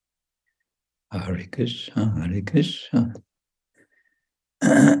Hare Krishna, Hare Krishna.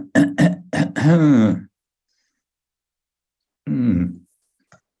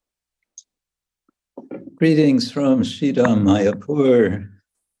 Greetings from Shridham, Mayapur,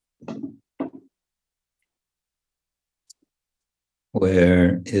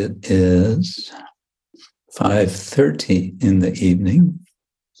 where it is 5:30 in the evening.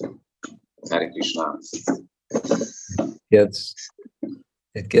 Hare Krishna.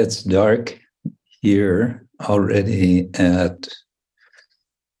 It gets dark here already at,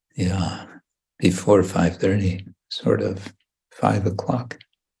 before 5:30, sort of 5 o'clock.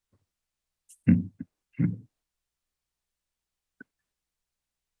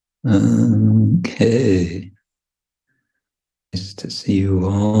 Okay. Nice to see you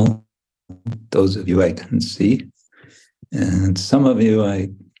all. Those of you I can see. And some of you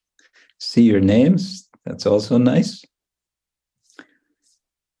I see your names. That's also nice.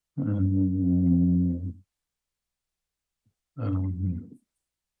 Who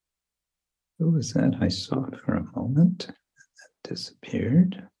was that I saw for a moment? That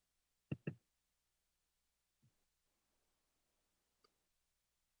disappeared.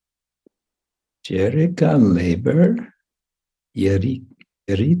 Jerica Labor,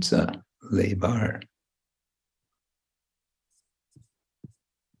 Yeritza Labar.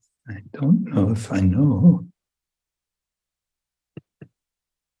 I don't know if I know.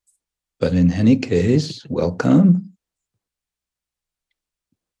 But in any case, welcome.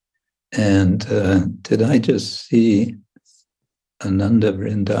 And did I just see Ananda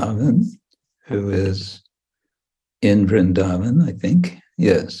Vrindavan, who is in Vrindavan, I think?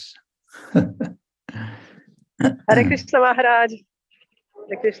 Yes. Hare Krishna Maharaj.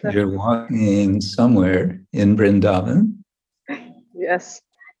 Hare Krishna. You're walking somewhere in Vrindavan? Yes.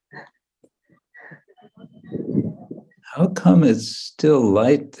 How come it's still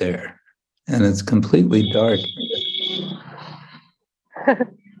light there and it's completely dark?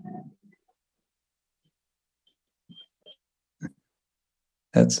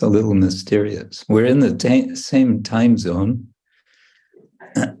 That's a little mysterious. We're in the same time zone.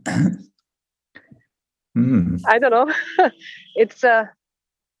 I don't know. It's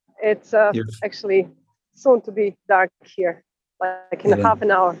actually soon to be dark here, like in half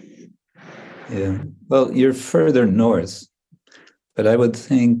an hour. Yeah. Well, you're further north, but I would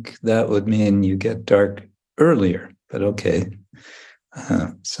think that would mean you get dark earlier. But okay.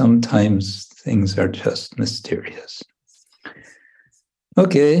 Sometimes things are just mysterious.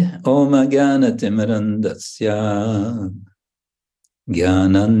 Okay. Om Jnanatimidandasya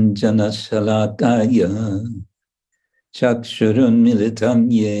Jnananjana Shalakaya Chakshurun Militam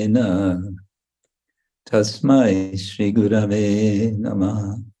Yena Tasmai Shri Gurave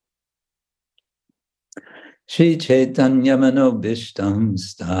Namah. Shri Chaitanya Manobishtam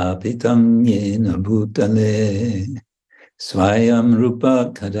Stapitam Yena Bhutale Swayam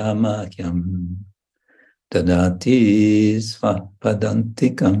Rupa Kadamakyam Dadati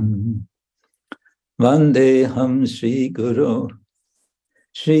Svapadantikam Vandeham Shri Guru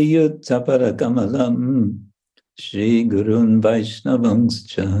Shri Yuttaparakamalam Shri Gurun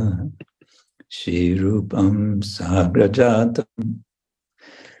Vaishnavangscha Shri Rupam Sagrajatam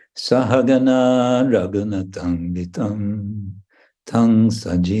Sahagana Raghunatam Vitam Tang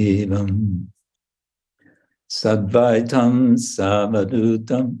Sajivam Sadvaitam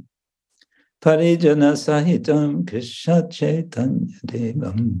Savadutam Parijana Sahitam Krishna Chaitanya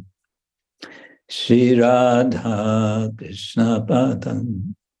Devam Shri Radha Krishna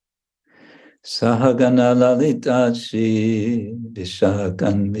Padam Sahagana Lalita Shri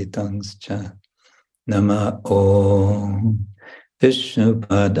Vishakanvitangscha Nama Om Vishnu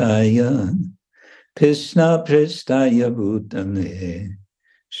Padaya Krishna Prestaya Bhutale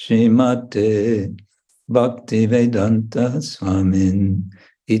Srimate Bhaktivedanta Swamin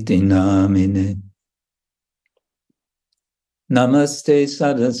Iti Namine Namaste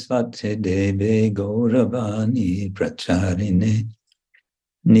Sarasvati Deve Gauravani Pracharine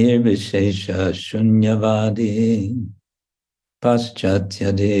Nirvishesha Shunyavadi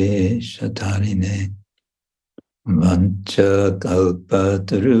Paschatya Deshatarine Vancha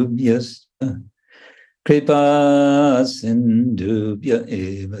Kalpatarubhyasya Kripa Sindhubhya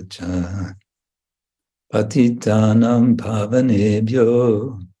Evacha Patitanam Pavanebhyo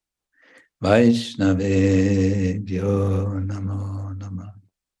Vaishnavebhyo Namo Namah.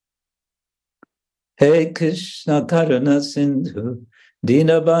 Hey Krishna Karuna Sindhu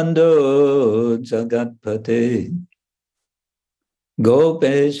Dinabandho Jagatpate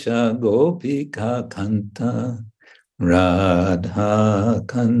Gopesha Gopika Kanta Radha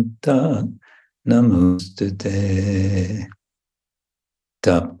Kanta Namostute.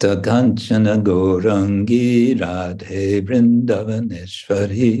 Tapta Kanchana Gaurangi Radhe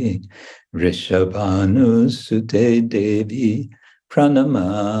Vrindavaneshwari Rishabhanu Sute Devi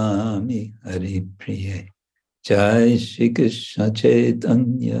Pranamami Hari Priye. Jai Shri Krishna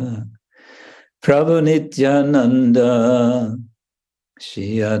Chaitanya Prabhu Nityananda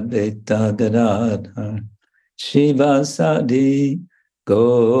Shri Advaita Gadadhar Shivasadi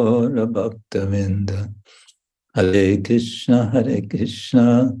Gaura Bhaktavinda. Hare Krishna,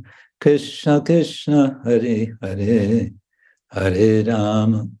 Krishna Krishna, Hare Hare, Hare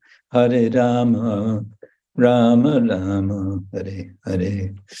Rama, Rama Rama, Hare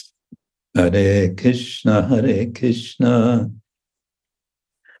Hare. Hare Krishna,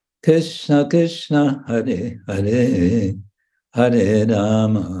 Krishna Krishna, Hare Hare, Hare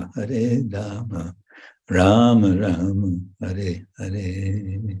Rama, Rama Rama, Hare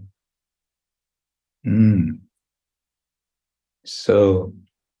Hare. So,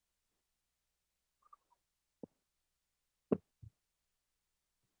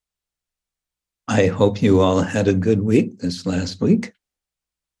 I hope you all had a good week this last week.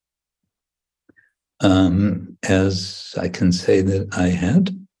 As I can say that I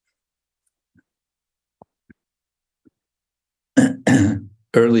had.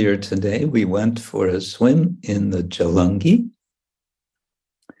 Earlier today, we went for a swim in the Jalangi.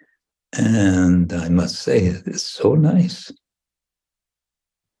 And I must say, it is so nice.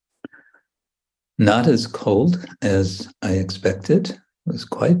 Not as cold as I expected. It was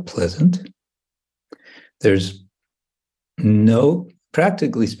quite pleasant. There's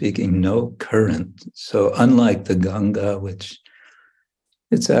practically speaking, no current. So unlike the Ganga,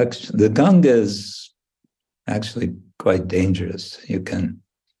 the Ganga is actually quite dangerous. You can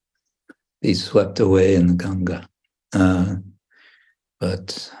be swept away in the Ganga.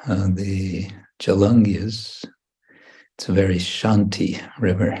 But the Jalangi it's a very shanti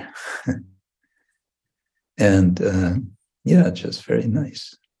river. And just very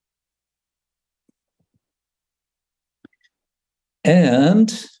nice.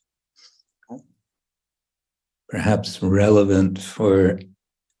 And perhaps relevant for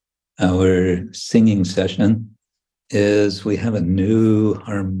our singing session is we have a new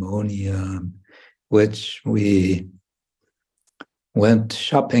harmonium, which we went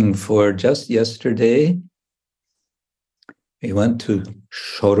shopping for just yesterday. We went to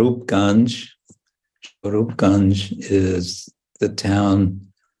Swarupganj. Swarupganj is the town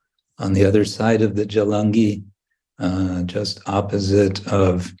on the other side of the Jalangi, just opposite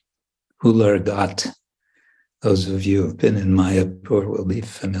of Hular Ghat. Those of you who've been in Mayapur will be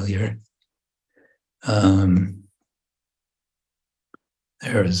familiar.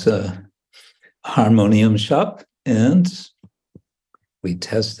 There's a harmonium shop, and we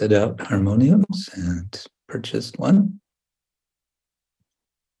tested out harmoniums and purchased one.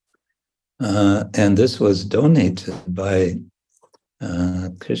 And this was donated by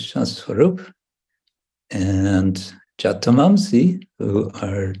Krishna Swarup and Jatamamsi, who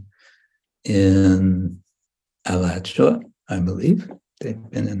are in Alachua, I believe. They've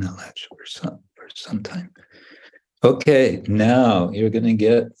been in Alachua for some time. Okay, now you're going to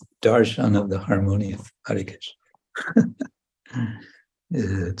get darshan of the harmonium. Hare Krishna.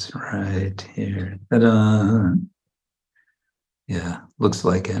 It's right here. Ta-da! Yeah, looks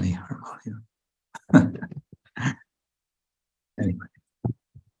like any harmonium. Anyway.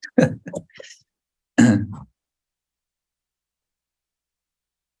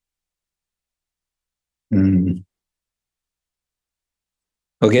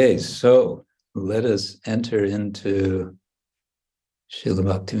 Okay, so let us enter into Srila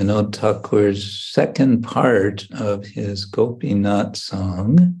Bhaktivinoda Thakur's second part of his Gopinath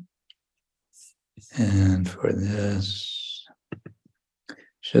song. And for this,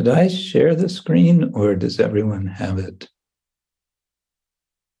 should I share the screen or does everyone have it?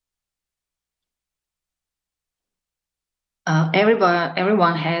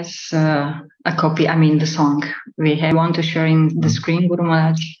 Everyone has a copy, the song. We want to share in the screen, Guru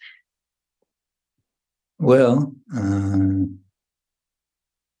Maharaj. Well,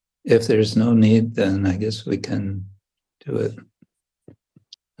 if there's no need, then I guess we can do it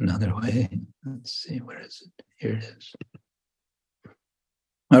another way. Let's see, where is it? Here it is.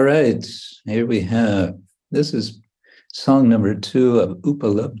 All right, here we have, this is song number 2 of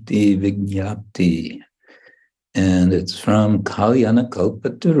Upalabdhi Vignapti. And it's from Kalyana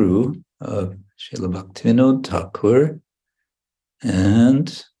Kalpataru of Srila Bhaktivinoda Thakur.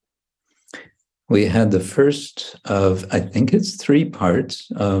 And we had the first of, I think it's 3 parts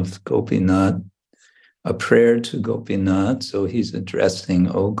of Gopinath, a prayer to Gopinath. So he's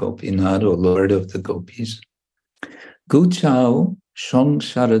addressing, O Gopinath, O Lord of the Gopis. Guchao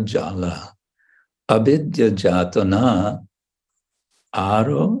Samsara jala, avidya jatana,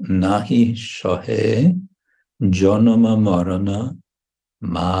 aro nahi shohe, janama marana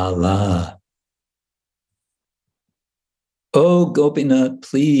mala. Oh, Gopinath,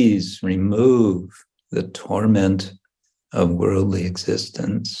 please remove the torment of worldly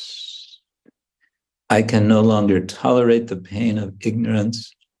existence. I can no longer tolerate the pain of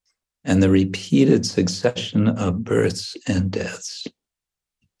ignorance and the repeated succession of births and deaths.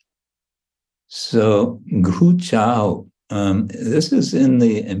 So, Gu Chao, this is in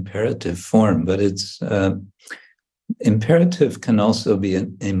the imperative form, but it's imperative can also be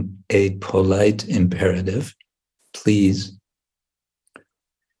a polite imperative, please.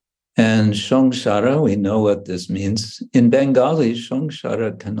 And Samsara, we know what this means. In Bengali,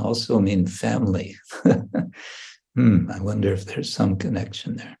 Samsara can also mean family. I wonder if there's some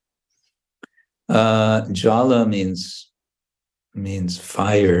connection there. Jala means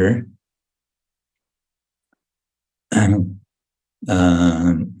fire.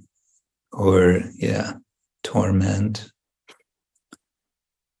 Or torment.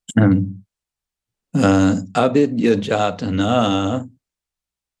 Avidya jatana.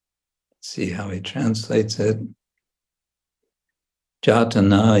 See how he translates it.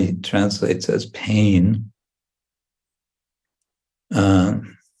 Jatana he translates as pain.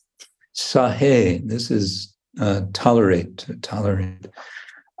 Sahe, this is tolerate, to tolerate.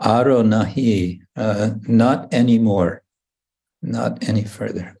 Aro nahi, not anymore, not any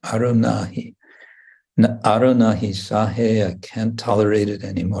further. Aro nahi. Aro nahi sahe, I can't tolerate it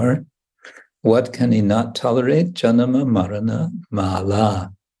anymore. What can he not tolerate? Janama marana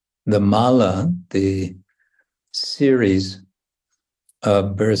mala. The mala, the series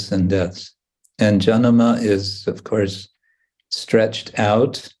of births and deaths. And janama is, of course, stretched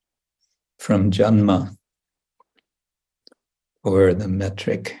out from janma, or the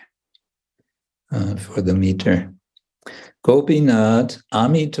metric, for the meter. Gopinath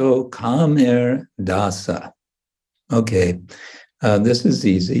amito kamer dasa. Okay, this is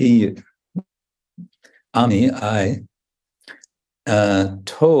easy. Ami, I.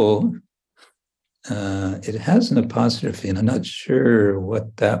 To, it has an apostrophe, and I'm not sure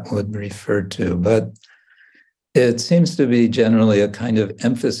what that would refer to, but it seems to be generally a kind of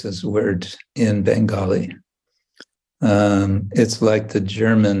emphasis word in Bengali. It's like the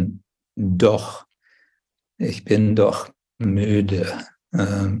German doch. Ich bin doch müde.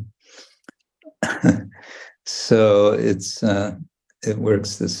 So it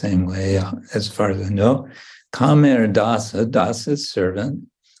works the same way as far as I know. Kamer dasa, dasa is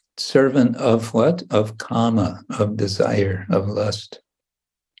servant of what? Of kama, of desire, of lust.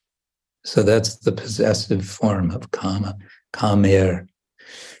 So that's the possessive form of kama, kamer.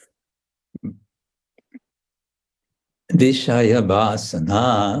 Vishaya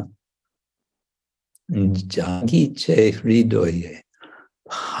vasana, jagiche hridoye,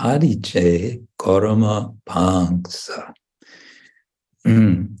 hariche korama pangsa.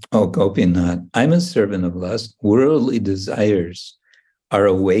 Oh, Gopinath, I'm a servant of lust. Worldly desires are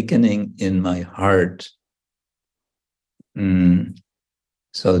awakening in my heart. So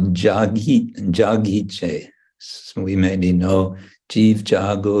jagiche, so we maybe know jiv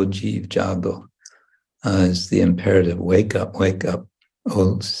jago is the imperative. Wake up,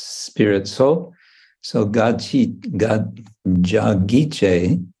 oh spirit soul. So jagiche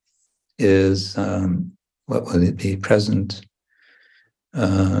is, what would it be? Present.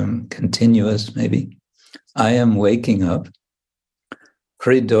 Continuous, maybe. I am waking up.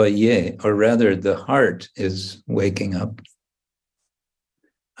 Hridoye, or rather, the heart is waking up.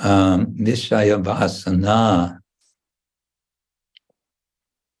 Vishaya vasana.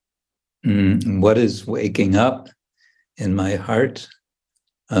 What is waking up in my heart?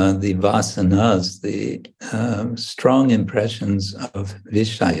 The vasanas, the strong impressions of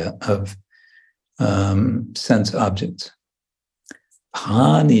Vishaya, of sense objects.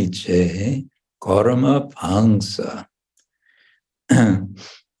 Paniche korma pangsa.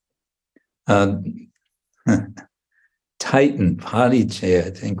 Tighten, paniche, I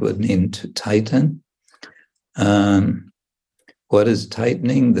think would mean to tighten. What is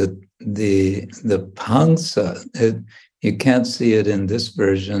tightening? The pangsa. You can't see it in this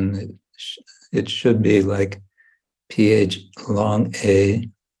version. It should be like PH long A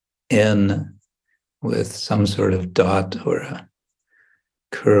N with some sort of dot or a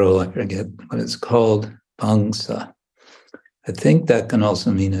curl, I forget what it's called, pangsa. I think that can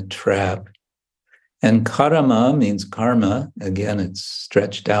also mean a trap. And karma means karma. Again, it's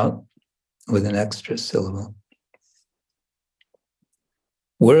stretched out with an extra syllable.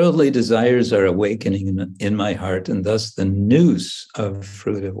 Worldly desires are awakening in my heart, and thus the noose of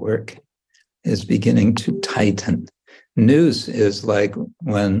fruit of work is beginning to tighten. Noose is like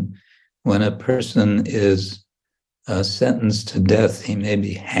when a person is sentenced to death, he may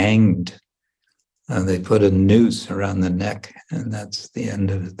be hanged. They put a noose around the neck, and that's the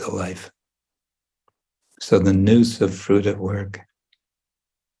end of the life. So the noose of fruit of work,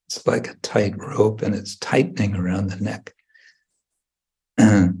 it's like a tight rope, and it's tightening around the neck.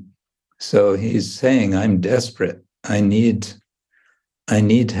 So he's saying, I'm desperate. I need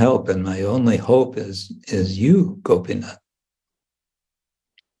help, and my only hope is you, Gopinath.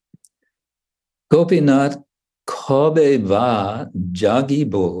 Gopinath, kobe va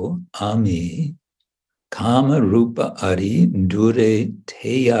jagibo ami kama rupa ari dure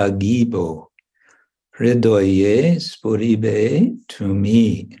teyagibo hridoye spuribe to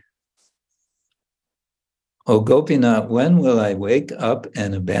me. O Gopinath, when will I wake up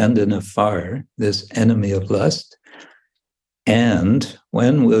and abandon afar this enemy of lust? And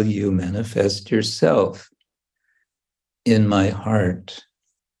when will you manifest yourself in my heart?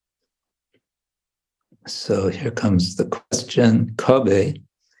 So here comes the question, Kobe.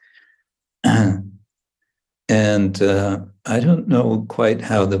 And I don't know quite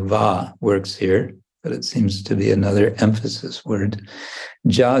how the va works here, but it seems to be another emphasis word.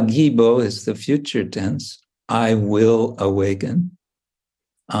 Jagibo is the future tense. I will awaken.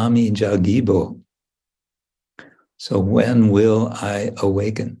 Ami jagibo. So when will I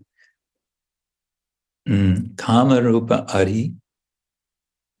awaken? Kamarupa Ari,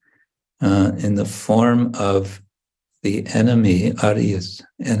 in the form of the enemy, Ari is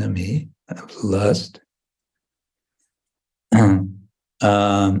enemy of lust. Dure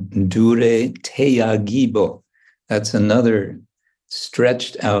teyagibo, that's another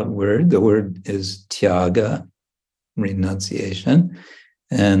stretched out word. The word is tyaga, renunciation,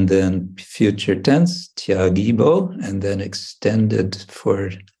 and then future tense, tyagibo, and then extended for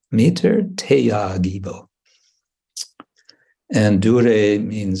meter, teyagibo. And dure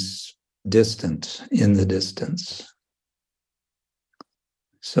means distant, in the distance.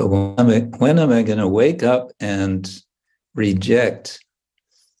 So when am I going to wake up and reject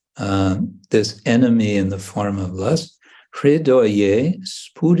this enemy in the form of lust? Hridoye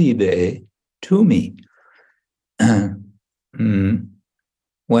spuribe to me.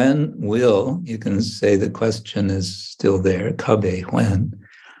 When will, you can say the question is still there, kabe, when?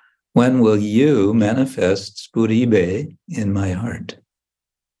 When will you manifest spuribe in my heart?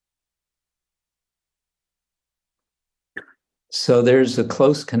 So there's a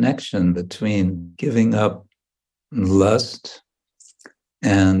close connection between giving up lust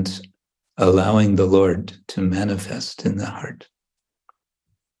and allowing the Lord to manifest in the heart.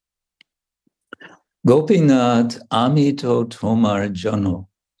 Gopinath amito tomar jano,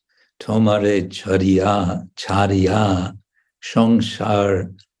 tomare charya,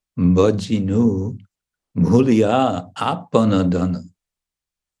 shongshar bhajinu, bhuliya apanadana.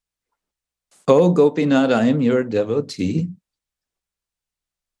 O Gopinath, I am your devotee,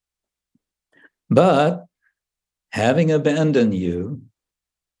 but having abandoned you,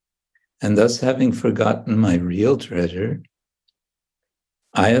 and thus having forgotten my real treasure,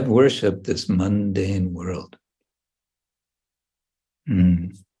 I have worshipped this mundane world.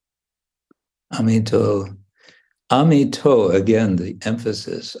 Amito, again, the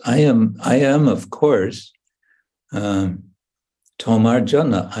emphasis. I am, of course, Tomar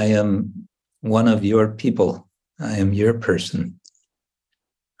Jana. I am one of your people. I am your person.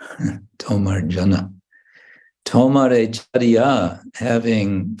 Tomar Jana. Tomare Charya,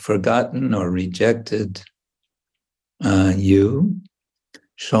 having forgotten or rejected you.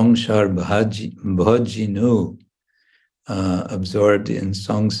 Shongshar bhajinu, absorbed in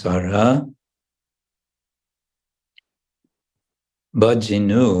samsara.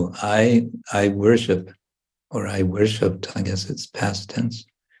 Bhajinu, I worship, or I worshipped, I guess it's past tense.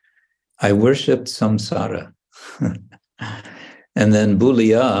 I worshipped samsara. And then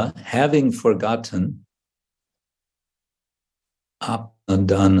bhuliya, having forgotten,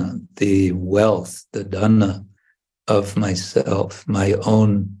 apadana, the wealth, the dana of myself, my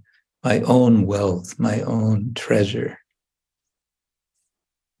own wealth, my own treasure.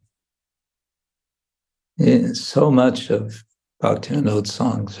 So much of Bhaktivinoda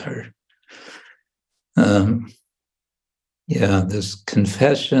songs are, this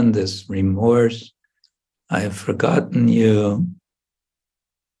confession, this remorse. I have forgotten you.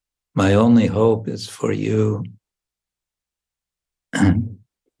 My only hope is for you.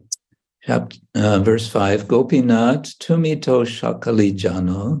 Verse 5, Gopinath tumito shakali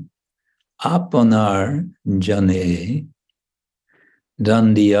jano aponar jane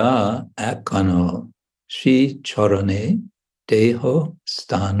Dandiya akano shi charane deho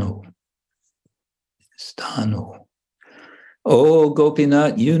stanu. Stanu. Oh,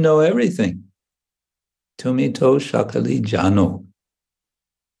 Gopinath, you know everything. Tumito shakali jano.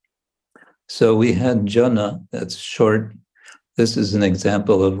 So we had jana, that's short. This is an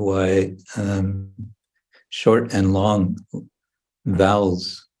example of why short and long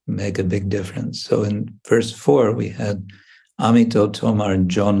vowels make a big difference. So in verse 4, we had Amito Tomar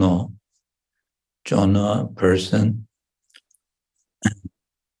Jono, Jona, person.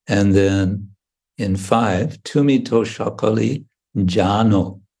 And then in 5, Tumito Shakali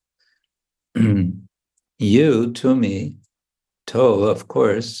Jano. You, Tumi, To, of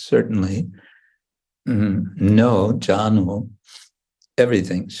course, certainly. No, Jano,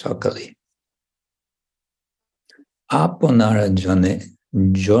 everything, Shakali. Aponara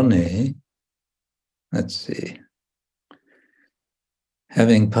Jone, let's see.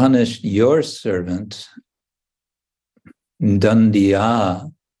 Having punished your servant,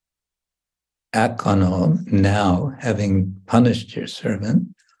 Dandiya Akano, now having punished your servant,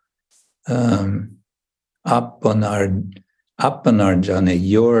 Aponar Jane,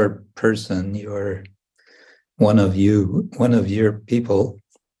 your person, your one of your people,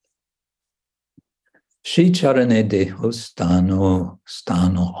 Shi Charane Deho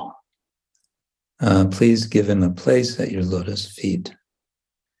Stano. Please give him a place at your lotus feet.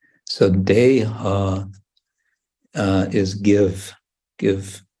 So Deha is give.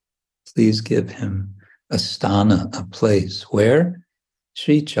 Please give him a sthana, a place. Where?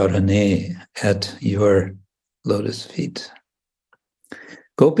 Sri Charane, at your lotus feet.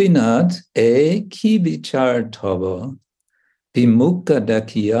 Gopinath, ki vichar tava, bimukha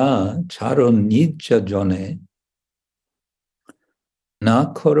dakya charo nija jone,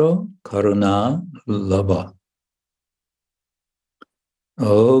 na koro karuna lava.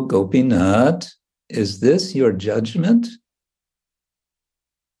 Oh, Gopinath, is this your judgment?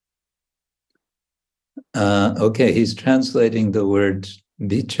 Okay, he's translating the word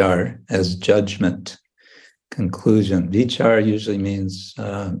vichar as judgment, conclusion. Vichar usually means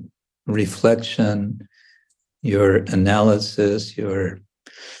reflection, your analysis, your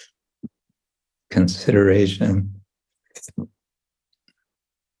consideration.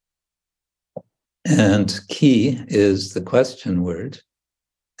 And ki is the question word.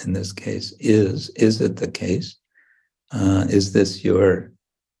 In this case, is it the case? Is this your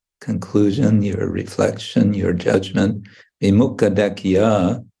conclusion, your reflection, your judgment? Vimukha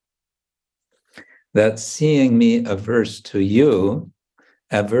dakya, that seeing me averse to you,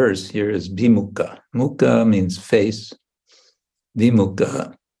 averse here is vimukha. Mukha means face.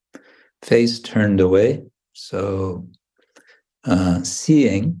 Vimukha, face turned away. So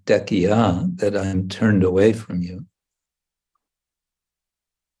seeing dakya, that I'm turned away from you.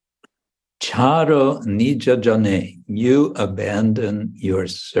 Charo nija jane, you abandon your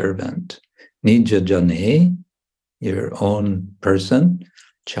servant. Nija jane, your own person.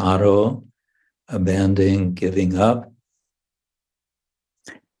 Charo, abandoning, giving up.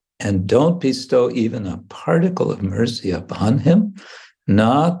 And don't bestow even a particle of mercy upon him.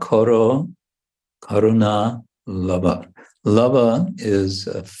 Na koro karuna lava. Lava is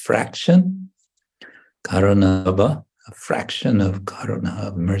a fraction. Karuna lava, a fraction of karuna,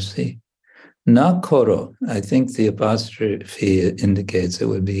 of mercy. Na koro, I think the apostrophe indicates it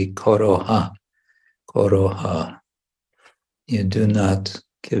would be koroha. Koroha. You do not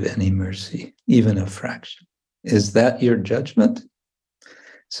give any mercy, even a fraction. Is that your judgment?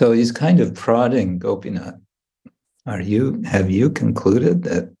 So he's kind of prodding Gopinath. Have you concluded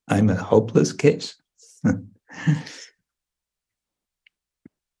that I'm a hopeless case?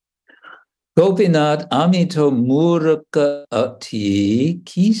 Gopinath amito muraka ati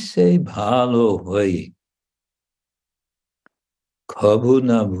kise bhalo hoy. Kabhu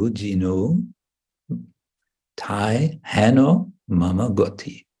na bhujino tai hano mama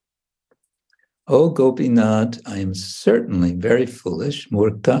goti. Oh Gopinath, I am certainly very foolish.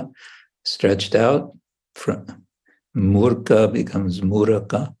 Murka, stretched out. From murka becomes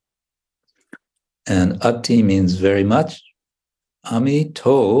muraka. And ati means very much. Ami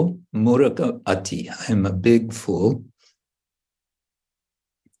to muraka ati. I'm a big fool.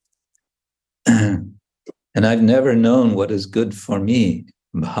 And I've never known what is good for me.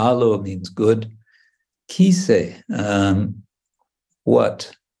 Bhalo means good. Kise,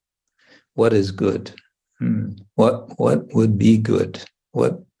 what? What is good? What would be good?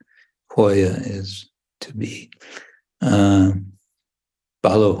 What hoya is to be?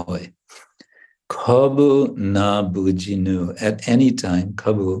 Balohoy. Kabu na bujinu. At any time,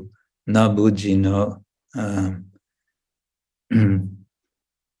 kabu na bujino.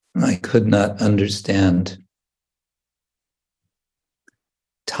 I could not understand.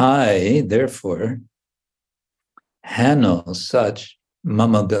 Tai, therefore, Hano, such,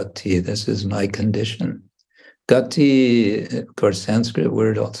 mama gati, this is my condition. Gati, of course, Sanskrit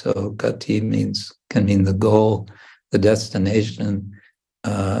word also, gati can mean the goal, the destination,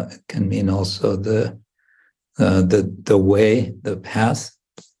 can mean also the way, the path.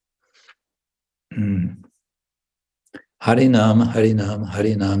 Harinam, Harinam,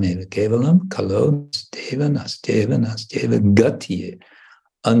 Harinam eva kevalam, kalo, nasteva, nasteva, nasteva, gati,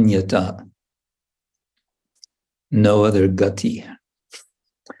 anyata. No other gati.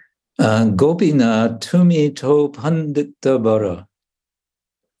 Gopina tumi to pandita vara.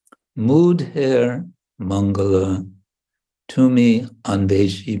 Mudher mangala tumi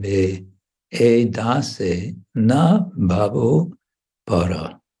anveshive e dase na bhavo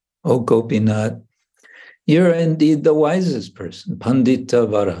para. O Gopinath, you're indeed the wisest person. Pandita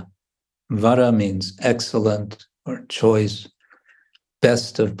vara. Vara means excellent or choice,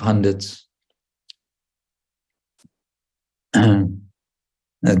 best of pandits.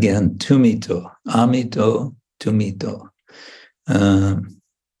 Again, tumito, amito, tumito.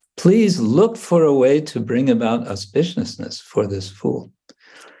 Please look for a way to bring about auspiciousness for this fool.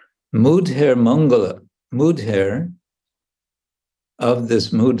 Mudher mangala, mudher of this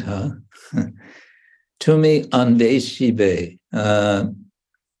mudha, tumi andeshibe,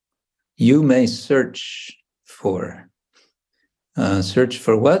 you may search for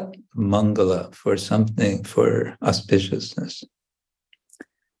what? Mangala, for something, for auspiciousness.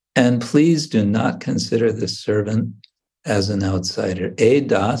 And please do not consider this servant as an outsider. E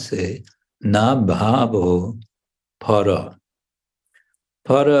dase na bhavo para.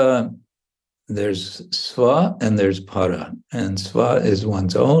 Para, there's sva and there's para. And sva is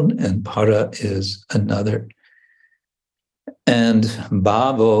one's own and para is another. And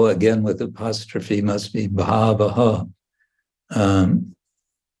bhavo, again with apostrophe, must be bhavaha.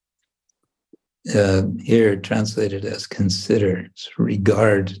 Here translated as consider,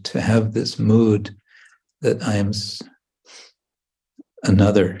 regard, to have this mood that I am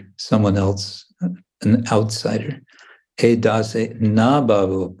another, someone else, an outsider. E dase na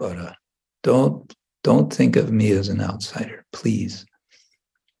bhavo para. Don't think of me as an outsider, please.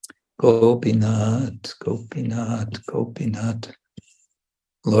 Gopinath, Gopinath, Gopinath,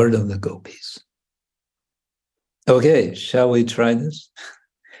 Lord of the Gopis. Okay, shall we try this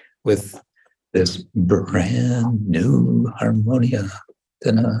with this brand new harmonia?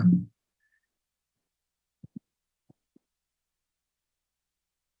 Ta-da.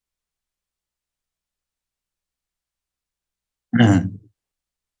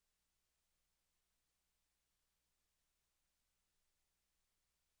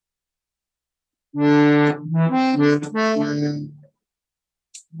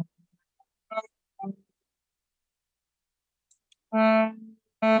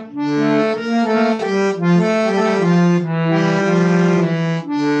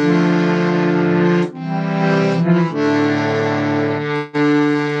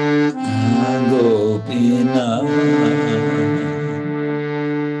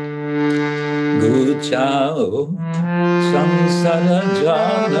 Guchao samsara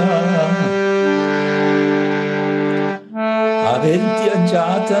jana avidya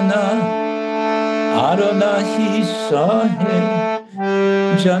jatana arana hi sahe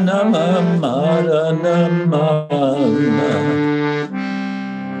janama marana mana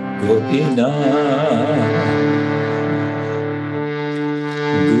gopina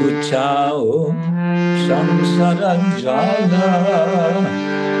guchao samsara jana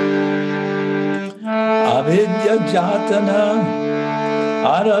avidya jatana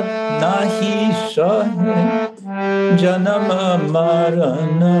arat nahi sahe janama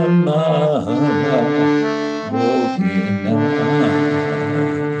marana mana gopina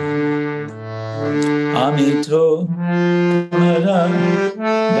amito mara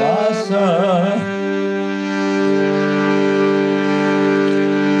dasa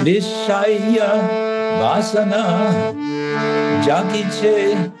vishaya vasana jagiche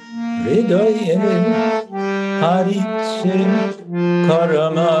hridaye hariche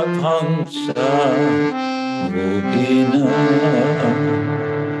karama pangsha gopina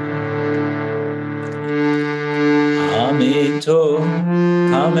amito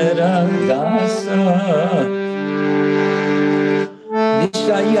kamera dasa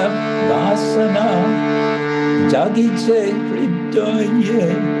vishaya vasana jagiche hridaye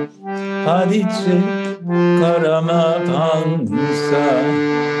hariche karama pangsha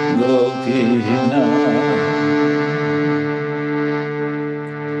gopina.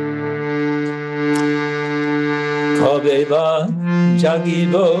 Kabeva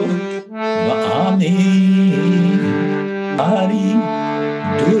jagibo ma'ami hari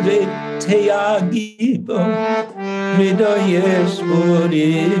dure teyagibo hridaye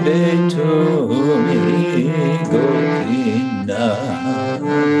spuribe tumi gopina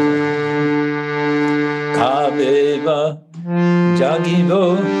kabeba jagibo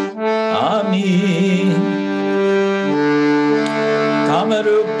ami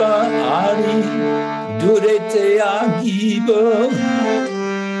kamarupa ari durete agibo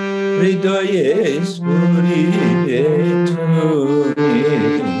hridaye spuribe tumi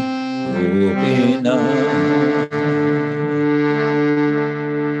gopina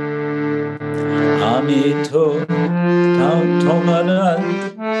amito tomara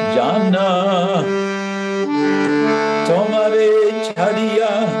jana tomare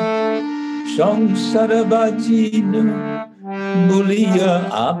chariya samsara bajina buliya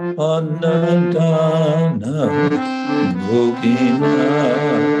apana dana gopina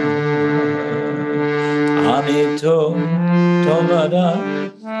amito tomara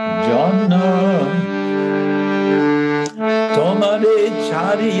jana tomare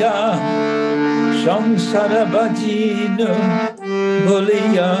chariya samsara bajina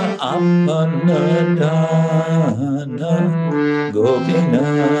buliya apana dana gopina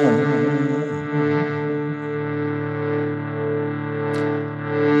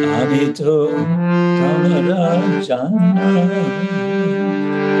amito tomara jana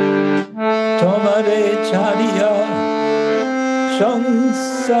tomare chariya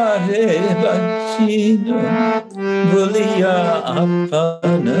samsare bajina buliya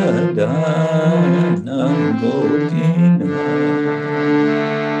apana dana gopina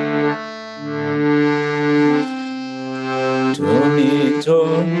tumi to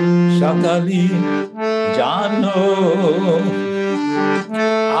sakali jano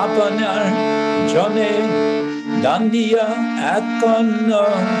আপনার জনে দান্দিয়া একন্ন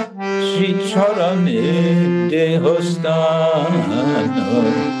শ্রী চরণে দেহস্থান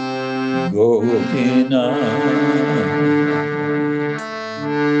গোপিনা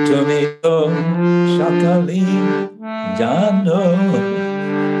তুমি তো সকালে জানো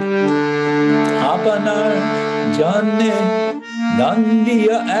আপনার জনে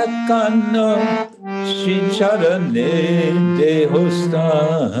দান্দিয়া একন্ন শ্রী চরণে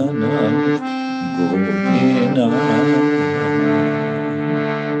দেহস্থান গোপিনা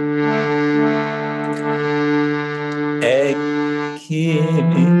একই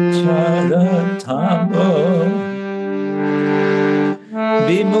বিচার থাম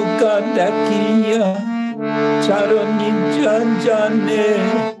বিমুখ দেখিয়া চরণী জানে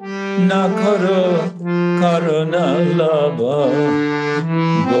না করো করুণা লব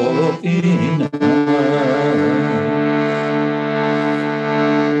গোপিনা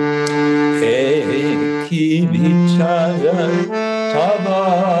কি বিচার তব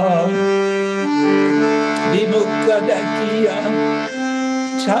বিমুখ দেখিয়া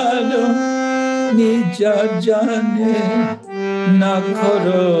ছাড়ো নিজ জানে না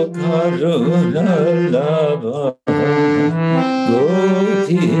করো করুণা লব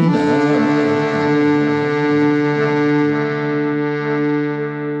গোপিনা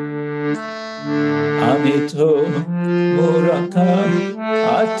আমি তো মোরাকা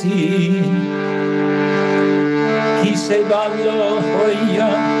আছি কিসে ভালো হইয়া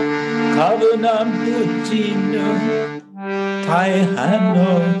খাবো না বুঝিন তাই হেন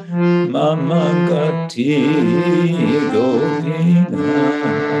মামা গতি গোপিনা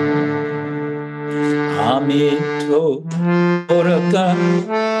আমি তো মোরাকা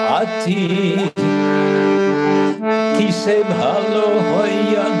আছি কিসে ভালো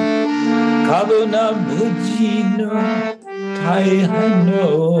হইয়া খাবো না বুঝিন তাই হেন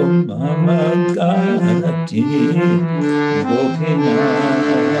মামা গতি গোপিনা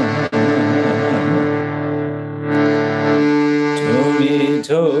তুমি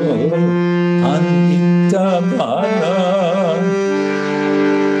তো অন্তিত ভালা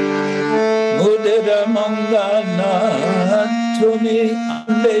মুদের মঙ্গলা তুমি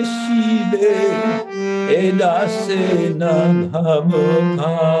বেশিবে এ দাসে না ভাব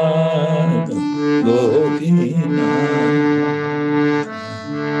ভাগ গোপিনা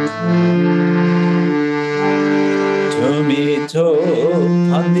তুমি তো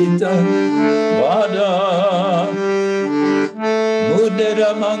অন্তিত ভালা মুদের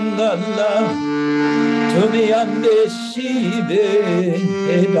মঙ্গলা তুমি বেশিবে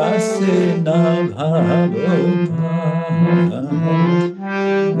এ দাসে না ভাব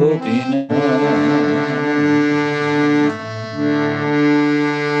গোপিনা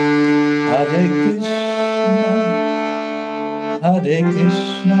Hare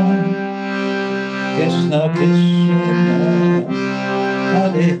Krishna Krishna Krishna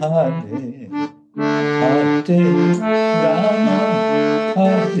Hare Hare, Hare Rama, Hare Rama, Rama Rama, Hare Hare, Hare Krishna, Hare Krishna, Krishna Krishna, Hare Hare, Hare Rama, Hare Rama, Rama Rama, Hare Hare, Hare Krishna, Hare Krishna, Krishna Krishna, Hare Hare, Hare Rama, Hare Rama, Rama Rama, Hare Krishna, Hare Krishna, Krishna Krishna, Hare Hare, Hare Rama, Hare Rama, Rama Rama, Hare Krishna,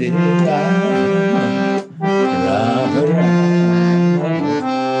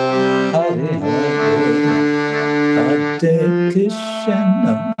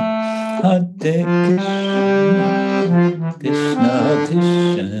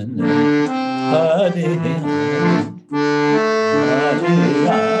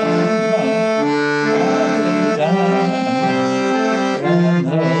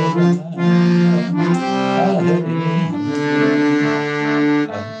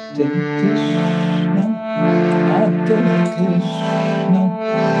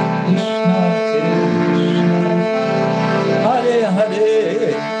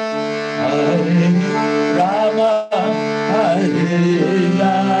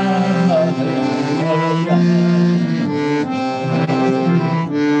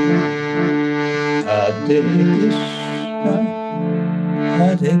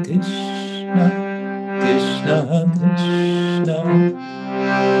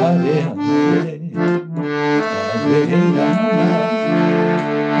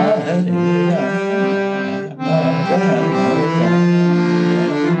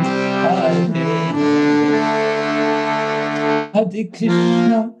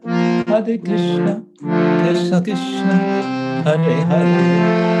 Krishna, Krishna Krishna, Hare Hare,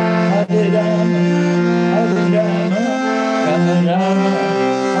 Hare Rama, Hare Rama, Rama Rama,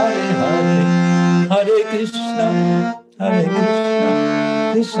 Hare Hare, Hare Krishna, Hare Krishna,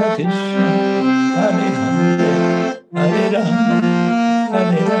 Krishna Krishna, Hare Hare, Hare Rama,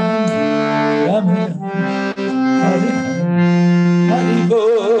 Hare Rama, Rama Rama, Hare Hare, Hari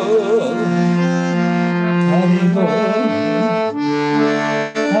Bol, Hari Bol,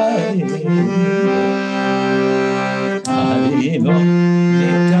 Hari Bol, Hari Bol,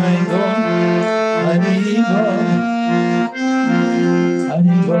 Nitai Bol, Hari Bol,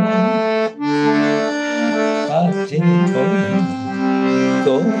 Hari Bol, Bhakti Bol,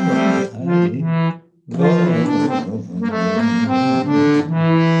 Bol, Hari Bol.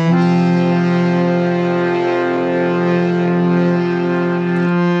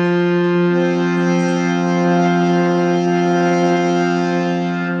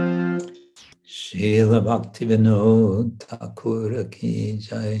 Srila Bhaktivinoda Thakur ki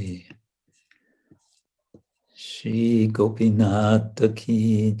jai, Shri Gopinath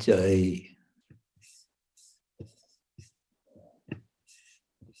ki jai.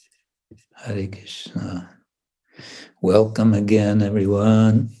 Hare Krishna. Welcome again,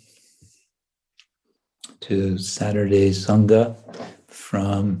 everyone, to Saturday Sangha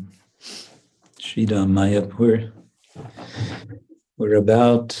from Sridham Mayapur. We're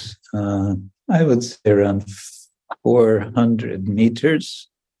about, I would say, around 400 meters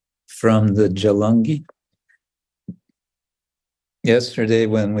from the Jalangi. Yesterday,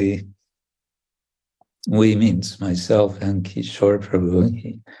 when we means myself and Kishore Prabhu,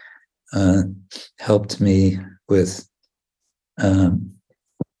 he helped me with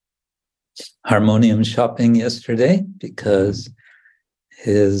harmonium shopping yesterday because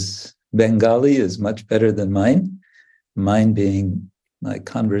his Bengali is much better than mine. Mine being my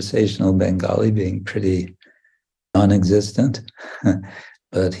conversational Bengali being pretty non-existent,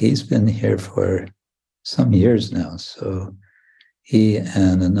 but he's been here for some years now. So he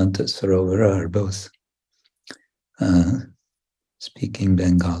and Ananta Sarovara are both speaking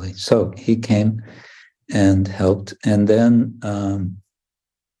Bengali. So he came and helped. And then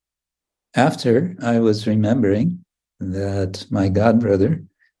after, I was remembering that my godbrother,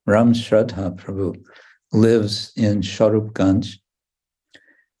 Ram Shraddha Prabhu, lives in Sharupganj.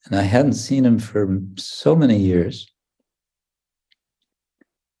 And I hadn't seen him for so many years.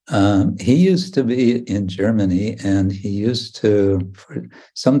 He used to be in Germany, and he used to,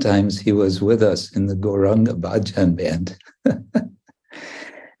 sometimes he was with us in the Gauranga Bhajan band.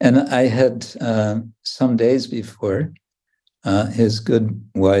 And I had, some days before, his good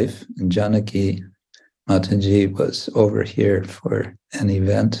wife, Janaki Mataji, was over here for an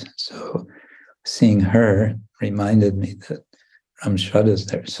event. So seeing her reminded me that Ram Shraddha is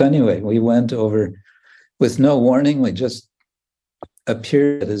there. So anyway, we went over with no warning. We just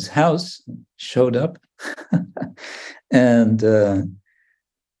appeared at his house, showed up, and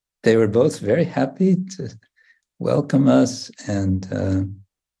they were both very happy to welcome us. And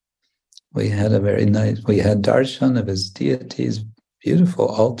we had we had darshan of his deities, beautiful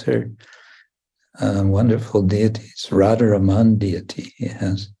altar, wonderful deities, Radharaman deity he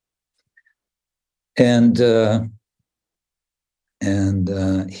has. And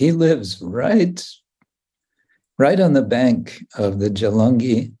he lives right on the bank of the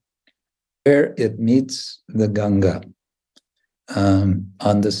Jalangi, where it meets the Ganga.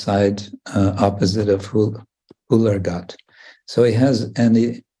 on the side opposite of Hulargat. So he has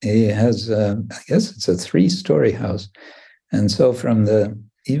I guess it's a 3-story house. And so from the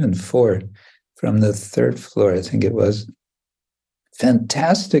 3rd floor, I think it was,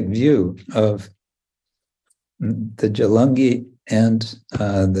 fantastic view of the Jalangi and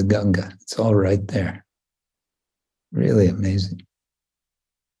the Ganga. It's all right there. Really amazing.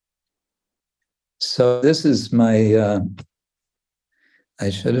 So this is my, I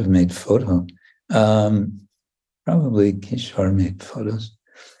should have made photo. Probably Kishore made photos.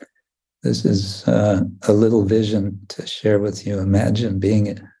 This is a little vision to share with you. Imagine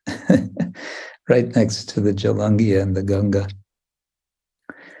being right next to the Jalangi and the Ganga.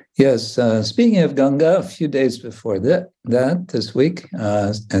 Yes, speaking of Ganga, a few days before that this week,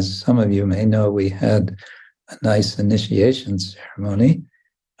 as some of you may know, we had a nice initiation ceremony,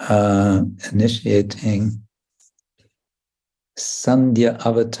 initiating Sandhya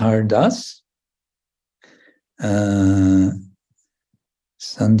Avatar Das.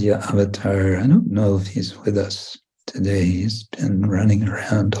 Sandhya Avatar, I don't know if he's with us today. He's been running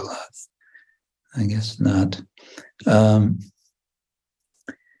around a lot. I guess not.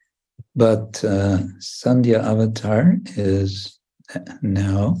 But Sandhya Avatar is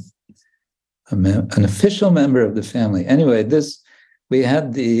now an official member of the family. Anyway, we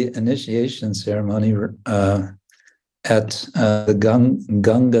had the initiation ceremony at the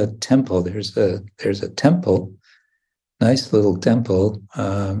Ganga temple. There's a temple, nice little temple,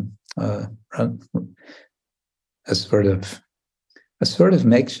 a sort of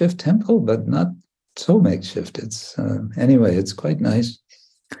makeshift temple, but not so makeshift. It's anyway, it's quite nice.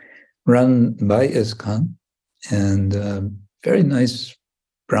 Run by ISKCON, and very nice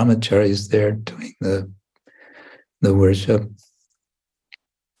brahmacharis there doing the worship.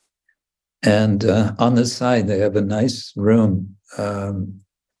 And on the side, they have a nice room,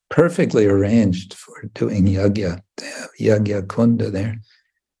 perfectly arranged for doing yagya. They have yagya kunda there,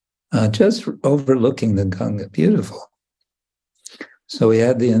 just overlooking the Ganga. Beautiful. So we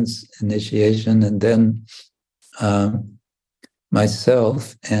had the initiation, and then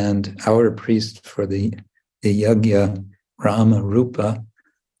myself and our priest for the yagya, Rama Rupa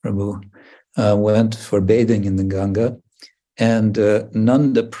Prabhu, went for bathing in the Ganga, and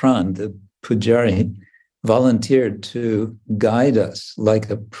Nanda Pran, the pujari, volunteered to guide us like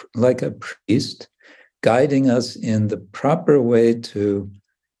a priest, guiding us in the proper way to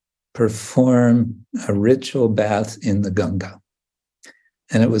perform a ritual bath in the Ganga.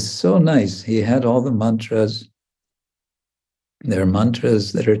 And it was so nice. He had all the mantras. There are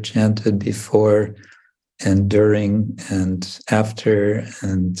mantras that are chanted before and during and after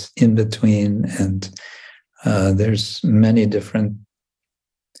and in between. And there's many different,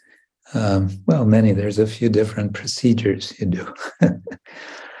 there's a few different procedures you do.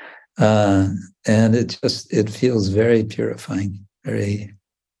 And it feels very purifying, very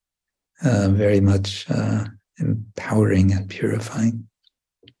much empowering and purifying.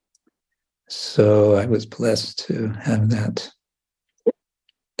 So I was blessed to have that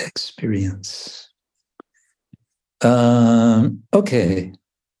experience. Okay.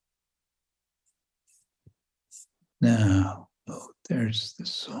 Now, there's the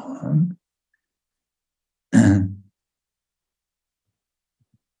song.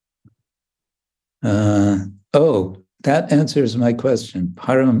 That answers my question.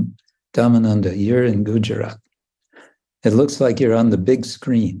 Param Damananda, you're in Gujarat. It looks like you're on the big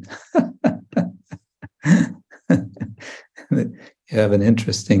screen. You have an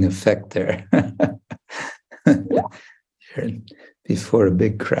interesting effect there. You're before a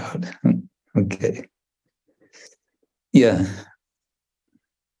big crowd. Okay. Yeah.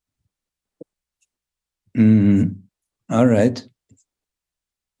 All right.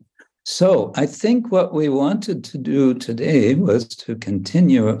 So I think what we wanted to do today was to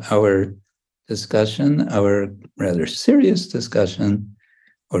continue our discussion, our rather serious discussion,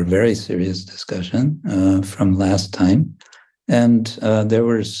 or very serious discussion from last time. And there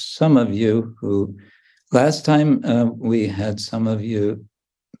were some of you who, last time we had some of you,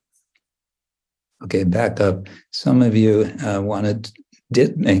 okay, back up. Some of you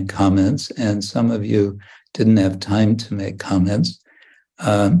did make comments, and some of you didn't have time to make comments.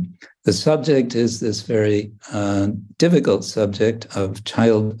 The subject is this very difficult subject of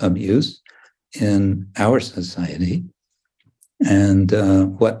child abuse in our society, and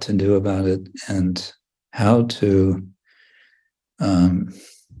what to do about it, and how to.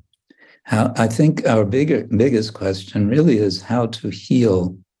 I think our biggest question really is how to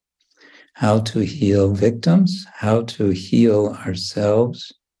heal victims, how to heal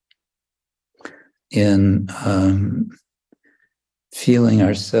ourselves in feeling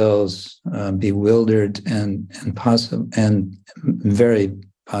ourselves bewildered and very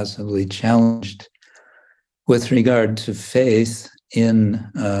possibly challenged with regard to faith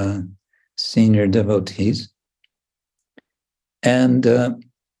in senior devotees, and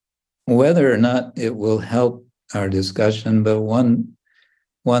whether or not it will help our discussion. But one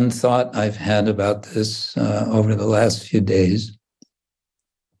thought I've had about this over the last few days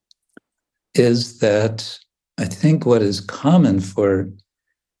is that I think what is common for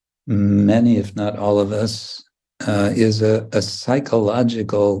many, if not all of us, is a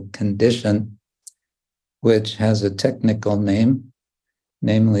psychological condition which has a technical name,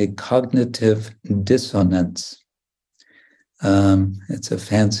 namely cognitive dissonance. It's a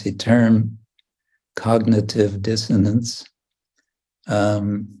fancy term, cognitive dissonance,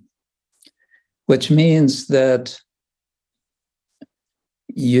 which means that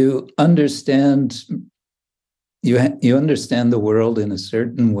you understand the world in a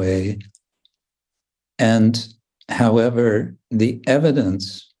certain way, and however, the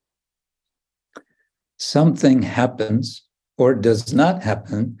evidence, something happens or does not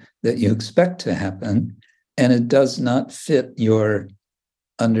happen that you expect to happen, and it does not fit your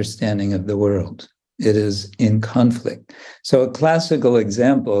understanding of the world. It is in conflict. So a classical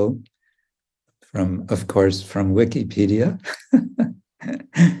example of course, from Wikipedia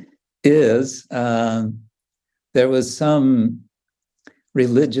is there was some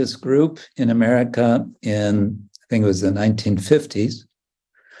religious group in America in, I think it was the 1950s,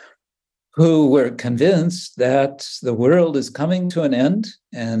 who were convinced that the world is coming to an end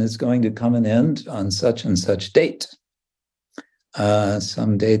and is going to come an end on such and such date,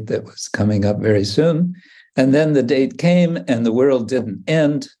 some date that was coming up very soon. And then the date came and the world didn't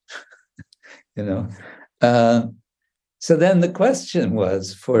end, So then the question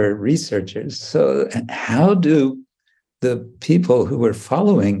was for researchers, so how do the people who were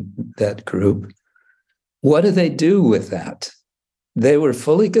following that group, what do they do with that? They were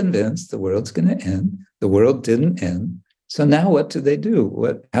fully convinced the world's going to end. The world didn't end. So now what do they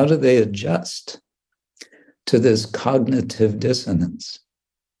do? How do they adjust to this cognitive dissonance?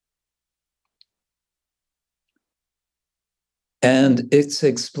 And it's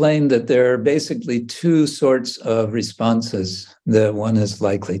explained that there are basically two sorts of responses that one is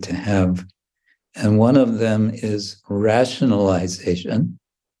likely to have. And one of them is rationalization.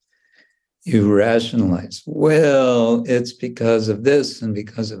 You rationalize, well, it's because of this and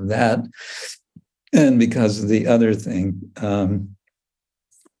because of that and because of the other thing.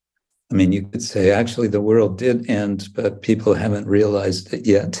 You could say, actually, the world did end, but people haven't realized it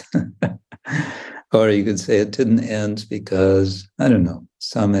yet. Or you could say it didn't end because, I don't know,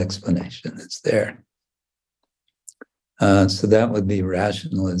 some explanation is there. So that would be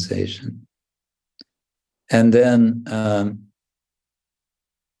rationalization. And then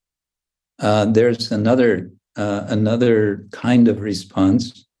there's another kind of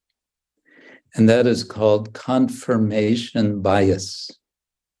response, and that is called confirmation bias.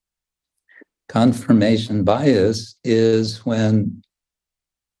 Confirmation bias is when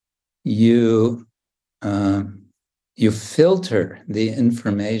you filter the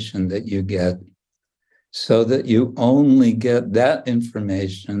information that you get so that you only get that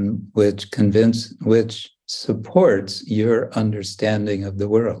information which supports your understanding of the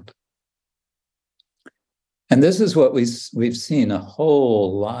world. And this is what we've seen a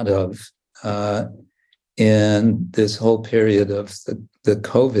whole lot of in this whole period of the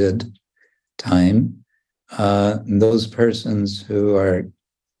COVID time. Those persons who are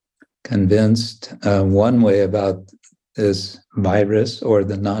convinced one way about this virus or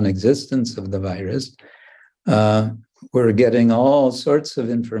the non-existence of the virus, we're getting all sorts of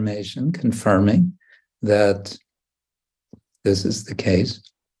information confirming that this is the case.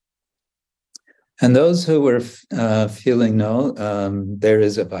 And those who were feeling, no, there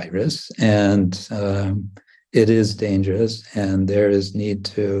is a virus and it is dangerous and there is need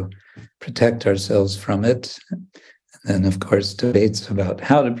to protect ourselves from it. And of course, debates about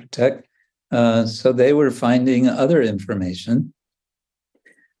how to protect. So they were finding other information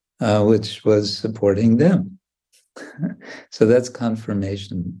which was supporting them. So that's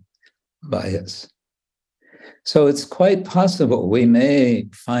confirmation bias. So it's quite possible we may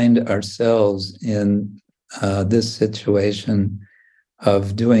find ourselves in this situation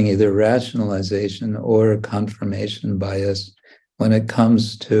of doing either rationalization or confirmation bias when it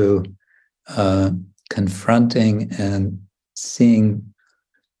comes to confronting and seeing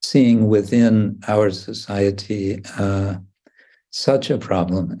within our society such a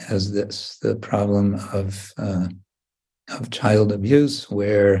problem as this, the problem of child abuse,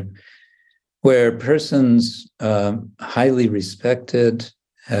 where where persons highly respected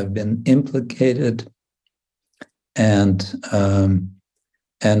have been implicated, and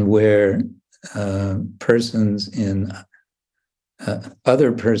where persons in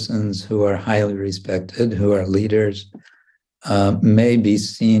other persons who are highly respected, who are leaders, may be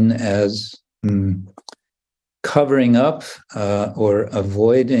seen as covering up or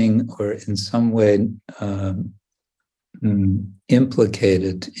avoiding, or in some way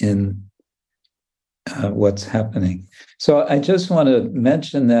implicated in what's happening. So I just want to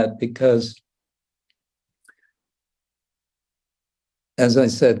mention that because, as I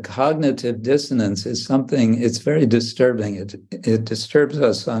said, cognitive dissonance is something, it's very disturbing. It disturbs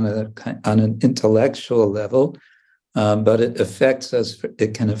us on an intellectual level, but it affects us.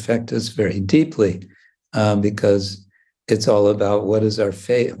 It can affect us very deeply because it's all about what is our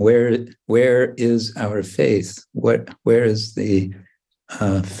faith. Where is our faith? Where is the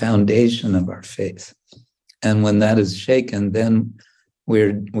foundation of our faith? And when that is shaken, then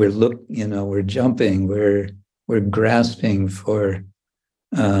we're jumping, we're grasping for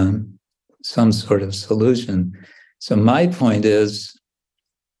some sort of solution. So my point is,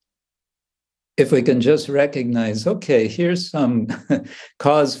 if we can just recognize, okay, here's some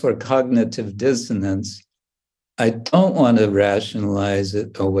cause for cognitive dissonance, I don't want to rationalize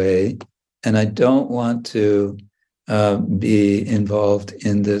it away, and I don't want to be involved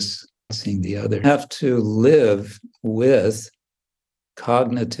in this seeing the other. I have to live with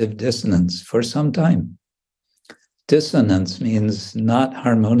cognitive dissonance for some time. Dissonance means not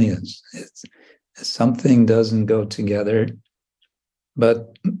harmonious. Something doesn't go together.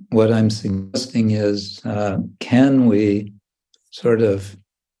 But what I'm suggesting is, can we sort of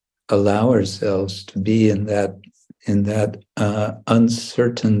allow ourselves to be in that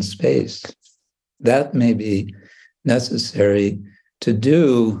uncertain space? That may be necessary to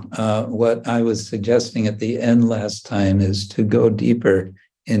do what I was suggesting at the end last time, is to go deeper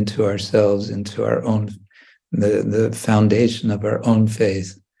into ourselves, into our own, the foundation of our own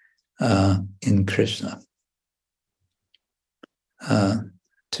faith in Krishna.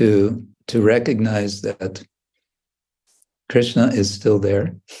 To recognize that Krishna is still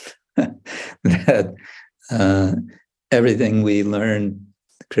there, that everything we learn,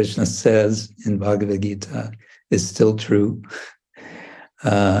 Krishna says in Bhagavad Gita, is still true.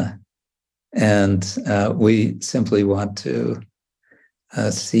 And we simply want to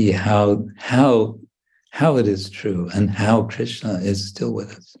see how it is true and how Krishna is still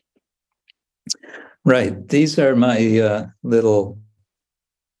with us. Right. These are my little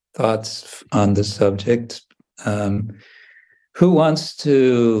thoughts on the subject. Who wants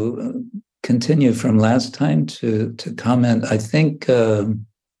to continue from last time to comment? I think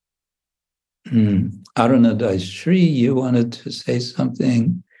Arunadai Shri, you wanted to say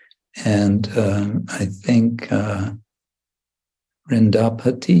something, and I think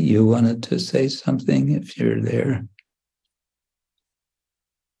Rindapati, you wanted to say something if you're there.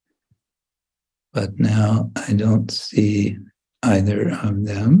 But now I don't see either of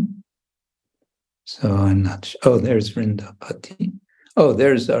them. So I'm not sure. Oh, there's Rindapati. Oh,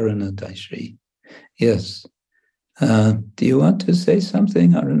 there's Arunadai Shri. Yes. Do you want to say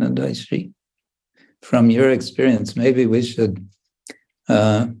something, Arunadai Shri? From your experience, maybe we should,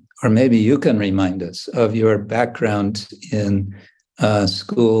 or maybe you can remind us of your background in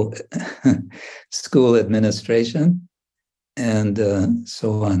school administration and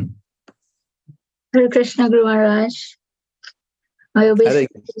so on. Hare Krishna, Guru Maharaj. My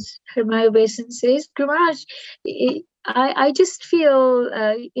obeisances. Guru Maharaj, I just feel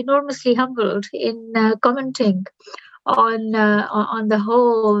enormously humbled in commenting on the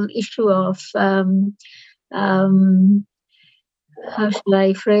whole issue of how shall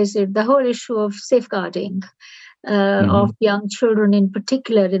I phrase it? The whole issue of safeguarding of young children, in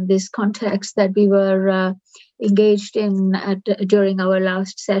particular, in this context that we were engaged in during our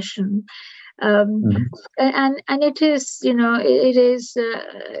last session. And it is, it is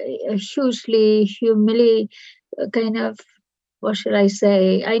a hugely humiliating kind of, what should I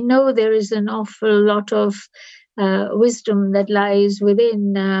say? I know there is an awful lot of wisdom that lies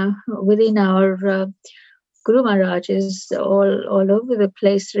within our Guru Maharajas all over the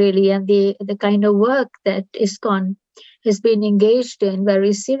place, really, and the kind of work that ISKCON has been engaged in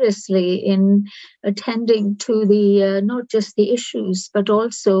very seriously in attending to the not just the issues, but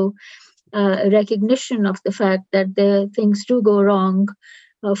also recognition of the fact that things do go wrong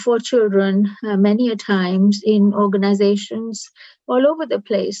for children many a times in organizations all over the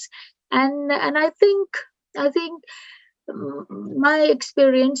place. And I think my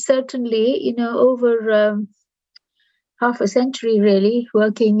experience, certainly, over half a century, really,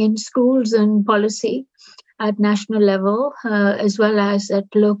 working in schools and policy at national level, as well as at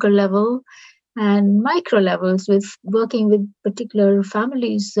local level and micro levels, with working with particular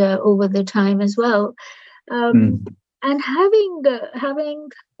families over the time as well. And having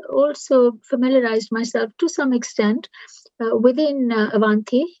also familiarized myself to some extent within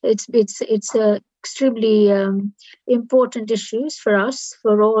Avanti, it's extremely important issues for us,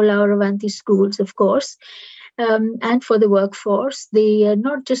 for all our Avanti schools, of course, and for the workforce.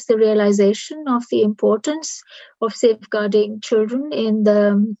 Not just the realization of the importance of safeguarding children in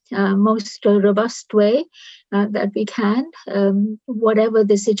the most robust way that we can, whatever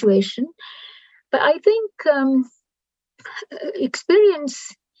the situation. But I think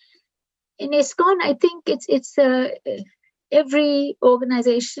experience in ISKCON, I think it's every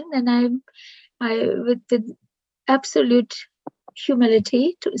organization, and I with the absolute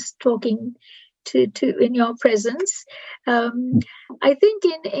humility talking to in your presence. I think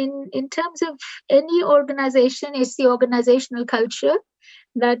in terms of any organization, it's the organizational culture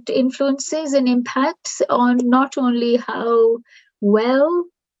that influences and impacts on not only how well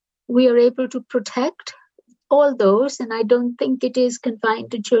we are able to protect all those, and I don't think it is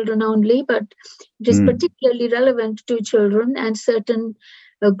confined to children only, but it is particularly relevant to children and certain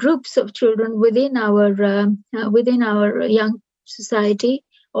groups of children within our young society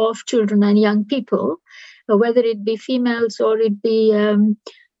of children and young people, whether it be females or it be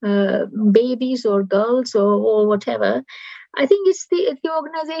babies or girls or whatever. I think it's the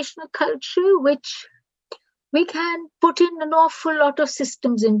organizational culture which we can put in an awful lot of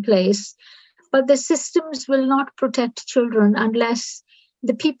systems in place, but the systems will not protect children unless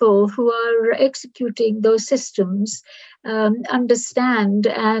the people who are executing those systems understand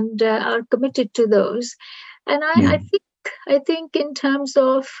and are committed to those. And I think in terms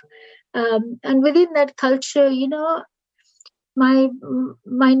of and within that culture, my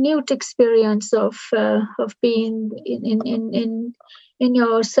minute experience of being in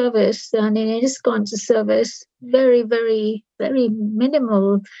your service and in ISKCON's service, very, very, very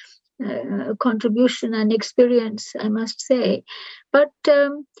minimal contribution and experience, I must say. But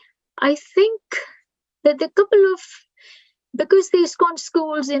I think that because the ISKCON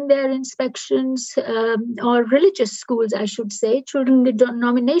schools in their inspections, or religious schools, I should say, children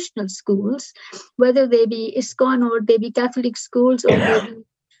denominational schools, whether they be ISKCON or they be Catholic schools or they be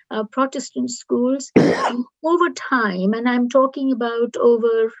Protestant schools, over time, and I'm talking about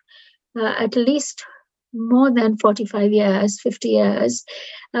over at least more than 45 years, 50 years,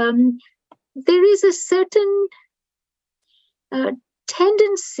 there is a certain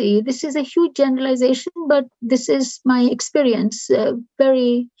tendency, this is a huge generalization, but this is my experience,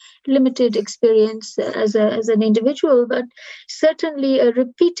 very limited experience as an individual, but certainly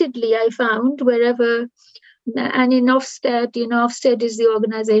repeatedly I found wherever, and in Ofsted, Ofsted is the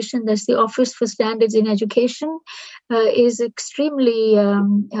organization, that's the Office for Standards in Education, is extremely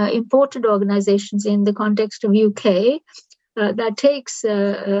important organizations in the context of UK, that takes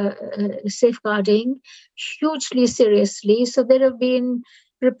safeguarding hugely seriously. So there have been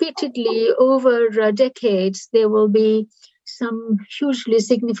repeatedly over decades, there will be some hugely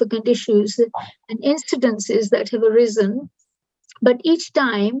significant issues and incidences that have arisen. But each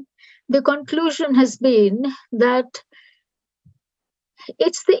time, the conclusion has been that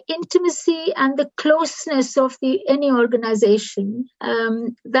it's the intimacy and the closeness of any organization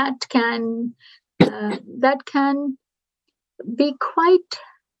that can be quite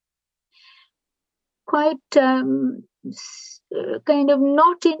kind of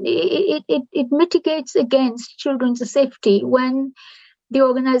not in it mitigates against children's safety when the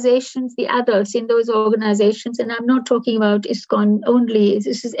organizations, the adults in those organizations, and I'm not talking about ISKCON only,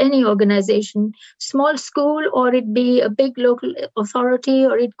 this is any organization, small school, or it be a big local authority,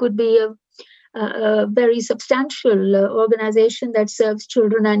 or it could be a very substantial organization that serves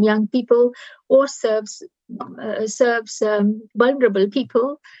children and young people, or serves vulnerable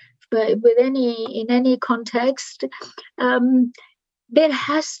people in any context. There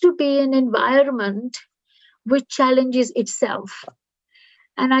has to be an environment which challenges itself.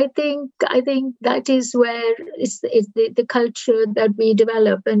 And I think that is where it's the culture that we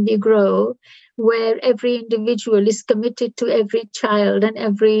develop and we grow, where every individual is committed to every child and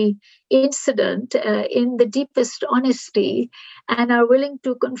every incident in the deepest honesty and are willing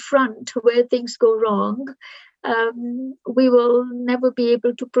to confront where things go wrong. We will never be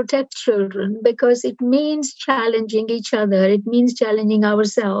able to protect children because it means challenging each other. It means challenging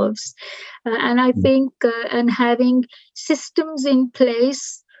ourselves. And I think and having systems in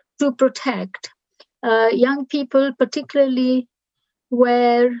place to protect young people, particularly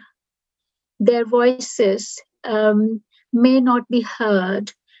where their voices may not be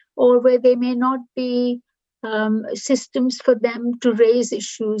heard, or where there may not be systems for them to raise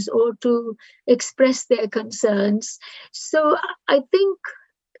issues or to express their concerns. So I think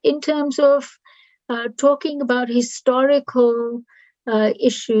in terms of talking about historical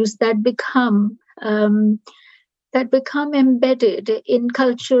issues that become embedded in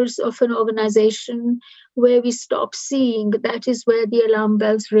cultures of an organization, where we stop seeing, that is where the alarm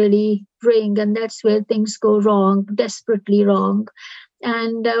bells really ring, and that's where things go wrong, desperately wrong.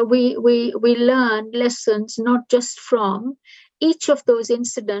 And we learn lessons not just from each of those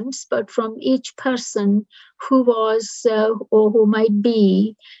incidents, but from each person who was or who might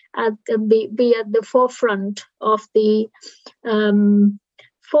be at the forefront of the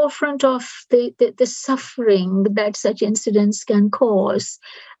suffering that such incidents can cause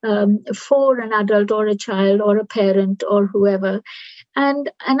for an adult or a child or a parent or whoever. And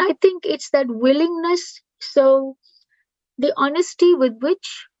I think it's that willingness. So the honesty with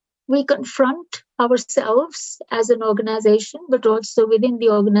which we confront ourselves as an organization, but also within the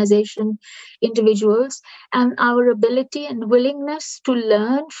organization, individuals, and our ability and willingness to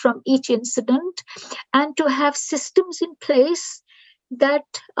learn from each incident and to have systems in place that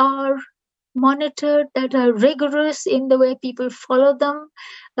are monitored, that are rigorous in the way people follow them.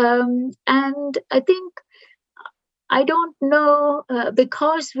 And I think, I don't know,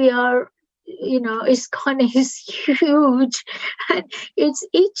 because we are, ISKCON is huge. It's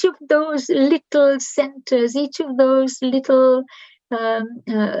each of those little centers, each of those little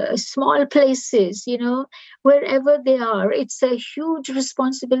small places, wherever they are, it's a huge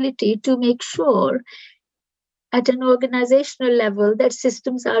responsibility to make sure at an organizational level that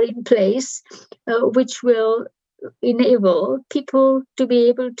systems are in place which will enable people to be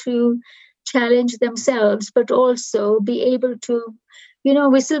able to challenge themselves, but also be able to,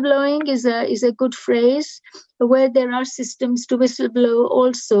 whistleblowing is a good phrase, where there are systems to whistleblow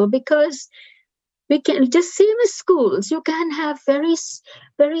also, because we can, just same as schools, you can have very,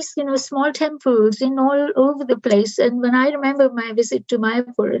 very, small temples in all over the place. And when I remember my visit to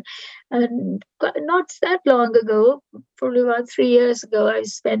Mayapur, not that long ago, probably about 3 years ago, I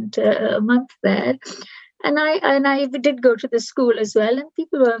spent a month there. And I did go to the school as well, and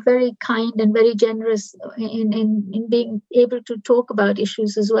people were very kind and very generous in being able to talk about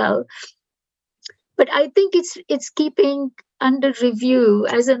issues as well. But I think it's keeping under review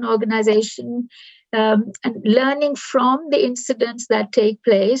as an organization, and learning from the incidents that take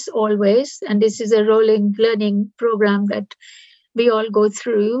place always. And this is a rolling learning program that we all go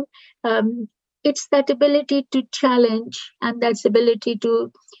through. It's that ability to challenge, and that's ability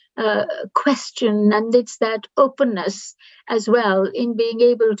to question, and it's that openness as well in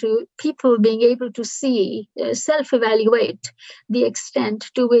people being able to see, self-evaluate the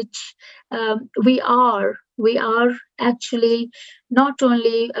extent to which we are actually not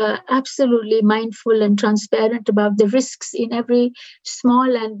only absolutely mindful and transparent about the risks in every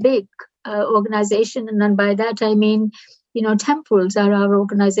small and big organization. And by that I mean, temples are our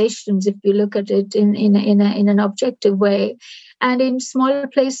organizations, if you look at it in an objective way. And in smaller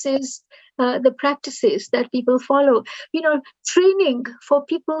places, the practices that people follow, training for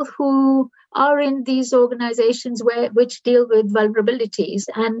people who are in these organizations which deal with vulnerabilities.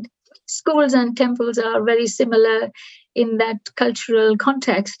 And schools and temples are very similar in that cultural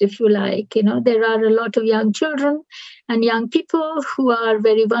context, if you like. There are a lot of young children and young people who are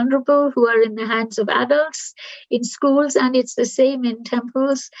very vulnerable, who are in the hands of adults in schools, and it's the same in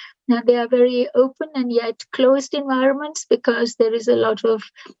temples. Now, they are very open and yet closed environments, because there is a lot of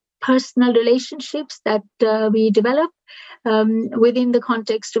personal relationships that we develop within the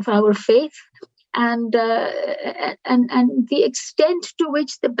context of our faith. And the extent to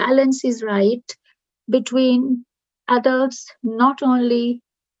which the balance is right between adults not only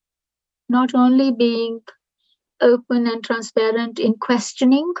being open and transparent in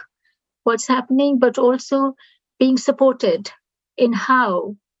questioning what's happening, but also being supported in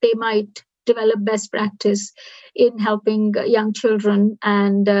how they might develop best practice in helping young children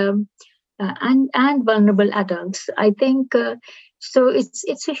and vulnerable adults. I think so.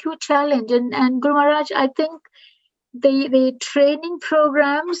 It's a huge challenge, and Guru Maharaj, I think the training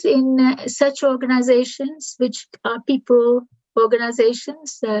programs in such organizations, which are people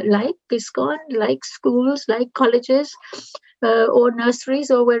organizations like ISKCON, like schools, like colleges, or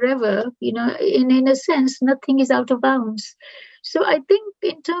nurseries, or wherever, in a sense, nothing is out of bounds. So I think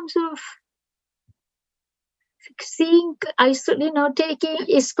in terms of taking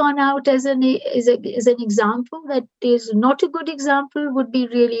ISKCON out as an example that is not a good example would be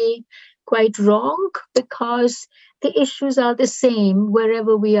really quite wrong, because the issues are the same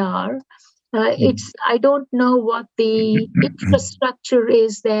wherever we are. I don't know what the infrastructure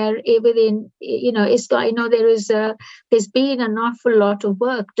is there within, I know there's been an awful lot of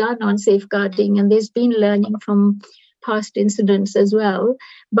work done on safeguarding, and there's been learning from past incidents as well.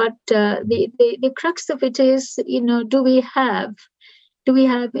 But the crux of it is, do we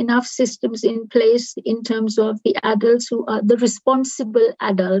have enough systems in place in terms of the adults who are the responsible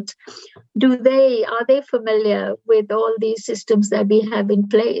adult? Are they familiar with all these systems that we have in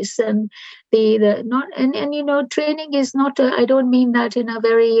place? And training is not, I don't mean that in a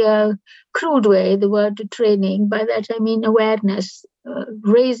very crude way, the word training. By that I mean awareness.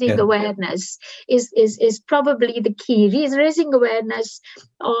 Raising awareness is probably the key. Raising awareness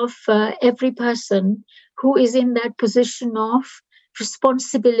of every person who is in that position of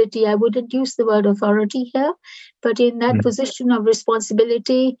responsibility. I wouldn't use the word authority here, but in that position of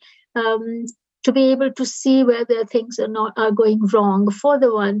responsibility, to be able to see whether things are going wrong for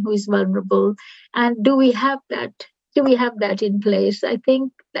the one who is vulnerable, and do we have that in place? I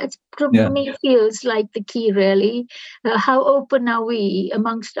think that to me feels like the key, really. How open are we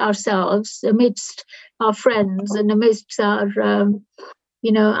amongst ourselves, amidst our friends and amidst our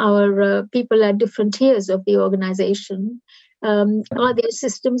people at different tiers of the organization? Are there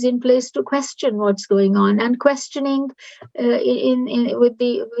systems in place to question what's going on, and questioning with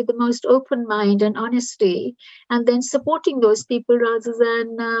the most open mind and honesty, and then supporting those people rather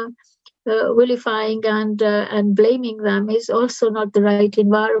than vilifying and blaming them is also not the right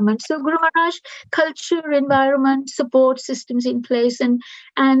environment. So Guru Maharaj, culture, environment, support systems in place, and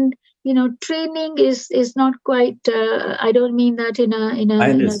training is not quite. I don't mean that in a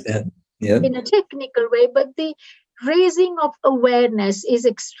technical way, but the raising of awareness is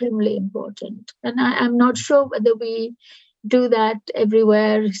extremely important, and I'm not sure whether we do that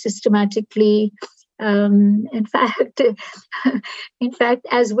everywhere systematically. In fact,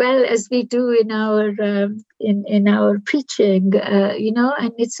 as well as we do in our in our preaching,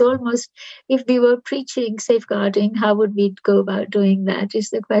 and it's almost, if we were preaching safeguarding, how would we go about doing that?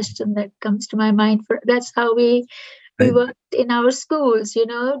 Is the question that comes to my mind. That's how we work in our schools.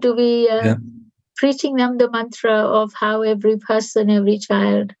 Do we preaching them the mantra of how every person, every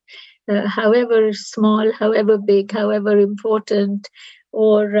child, however small, however big, however important,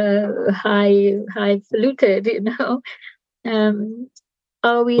 or highfalutin, is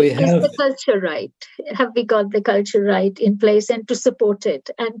the culture right? Have we got the culture right in place, and to support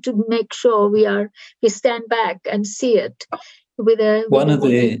it, and to make sure we stand back and see it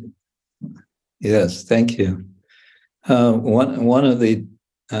yes, thank you. One of the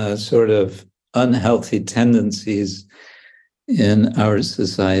sort of unhealthy tendencies in our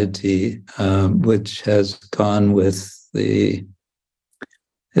society, which has gone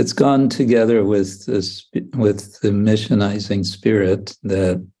it's gone together with the missionizing spirit,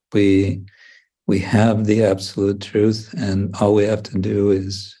 that we have the absolute truth, and all we have to do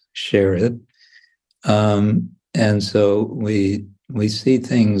is share it. And so we see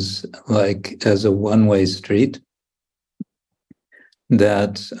things like as a one-way street,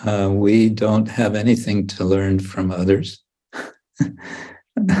 that we don't have anything to learn from others.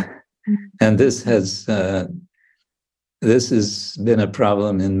 And this has been a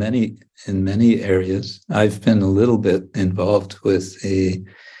problem in many areas. I've been a little bit involved with a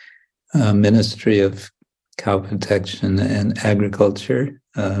Ministry of Cow Protection and Agriculture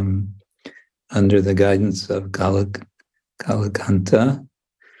under the guidance of Kalakanta,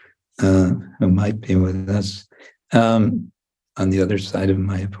 who might be with us on the other side of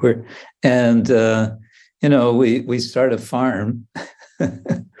Mayapur. And we start a farm.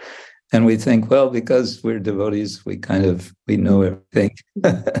 And we think, well, because we're devotees, we know everything,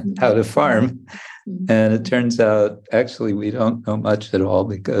 how to farm. And it turns out, actually, we don't know much at all,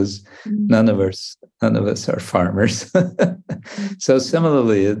 because none of us are farmers. So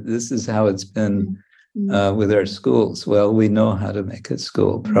similarly, this is how it's been with our schools. Well, we know how to make a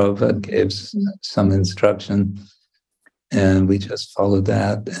school. Prabhupada gave some instruction, and we just followed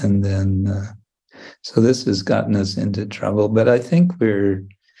that. And then, so this has gotten us into trouble. But I think we're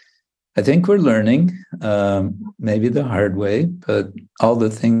learning, maybe the hard way, but all the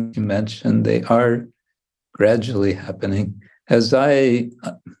things you mentioned, they are gradually happening. As I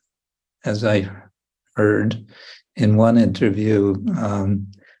heard in one interview,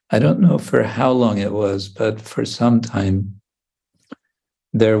 I don't know for how long it was, but for some time,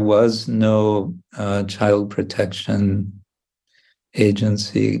 there was no child protection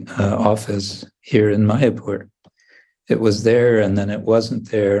agency office here in Mayapur. It was there, and then it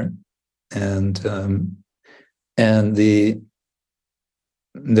wasn't there. And the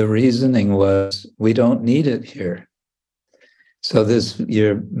reasoning was, we don't need it here. So this,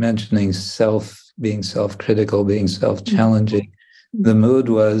 you're mentioning being self-critical, being self-challenging. The mood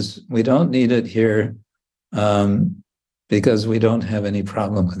was, we don't need it here because we don't have any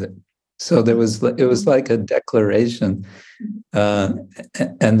problem with it. So it was like a declaration.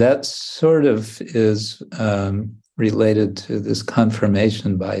 And that sort of is related to this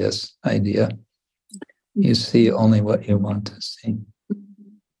confirmation bias idea. You see only what you want to see.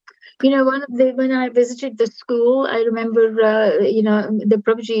 When I visited the school, I remember, the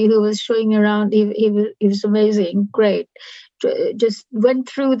Prabhuji who was showing around, he was amazing, great. Just went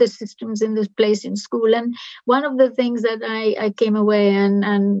through the systems in this place in school. And one of the things that I came away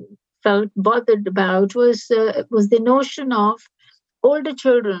and felt bothered about was the notion of older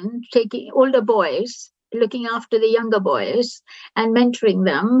boys looking after the younger boys and mentoring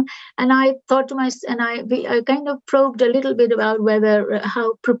them. And I thought to myself, and I kind of probed a little bit about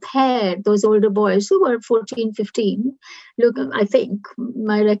how prepared those older boys who were 14, 15, look, I think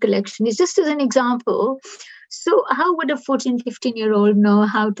my recollection is just as an example. So how would a 14, 15-year-old know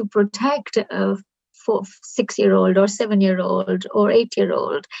how to protect a 6-year-old or 7-year-old or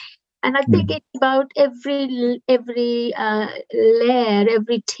 8-year-old? And I think it's about every layer,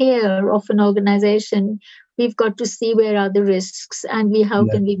 every tier of an organization. We've got to see where are the risks and how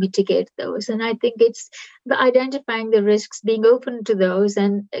can we mitigate those. And I think it's identifying the risks, being open to those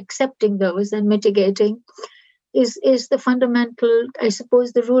and accepting those and mitigating is the fundamental, I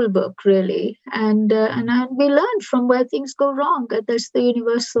suppose, the rule book, really. And we learn from where things go wrong. That's the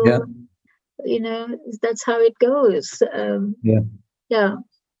universal, that's how it goes. Yeah.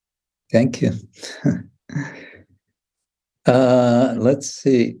 Thank you. Let's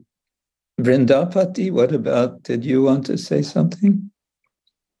see. Vrindapati, what about, did you want to say something?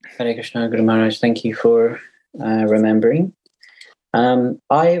 Hare Krishna, Guru Maharaj, thank you for remembering.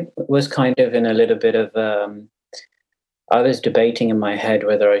 I was kind of in a little bit of, I was debating in my head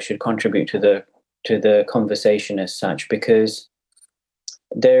whether I should contribute to the conversation as such, because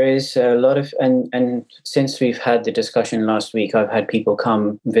there is a lot of, and since we've had the discussion last week, I've had people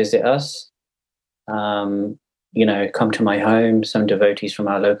come visit us, come to my home, some devotees from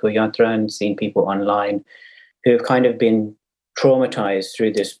our local yatra, and seen people online who have kind of been traumatized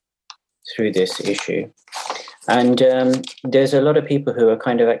through this issue. And there's a lot of people who are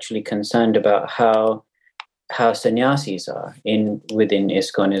kind of actually concerned about how sannyasis are within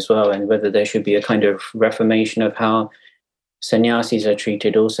ISKCON as well, and whether there should be a kind of reformation of how sannyasis are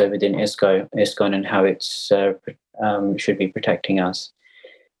treated also within ISKCON and how it's should be protecting us.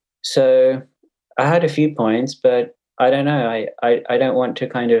 So I had a few points, but I don't know. I don't want to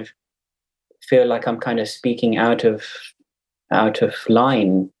kind of feel like I'm kind of speaking out of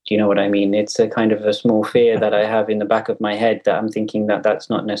line. Do you know what I mean? It's a kind of a small fear that I have in the back of my head that I'm thinking that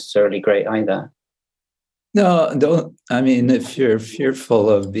that's not necessarily great either. No, don't. I mean, if you're fearful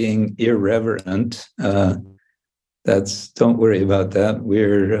of being irreverent, don't worry about that.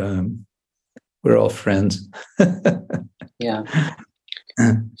 We're all friends. Yeah.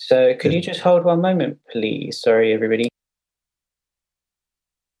 So could you just hold one moment, please? Sorry, everybody.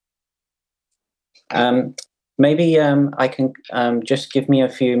 Maybe I can just give me a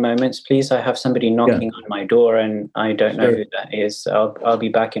few moments, please. I have somebody knocking on my door, and I don't know who that is. I'll be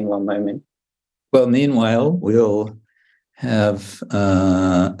back in one moment. Well, meanwhile, we'll have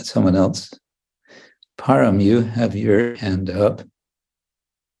someone else. Param, you have your hand up.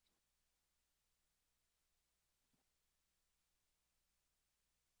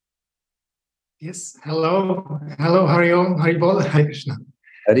 Yes. Hello, Hari Om, Hari Bol, Hare Krishna.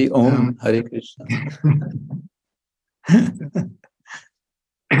 Hari Om, Hare Krishna.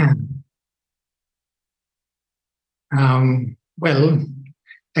 Well,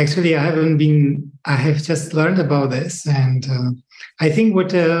 actually, I have just learned about this, and I think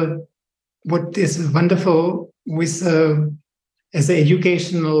what is wonderful with as an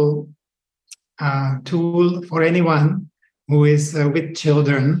educational tool for anyone who is with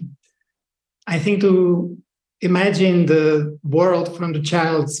children, I think to imagine the world from the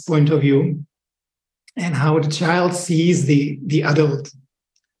child's point of view and how the child sees the adult,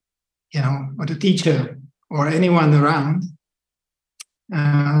 or the teacher or anyone around.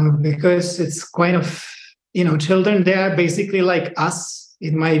 Because it's quite of, children, they are basically like us,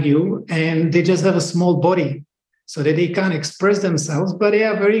 in my view, and they just have a small body so that they can't express themselves, but they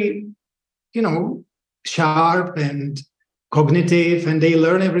are very, sharp and cognitive, and they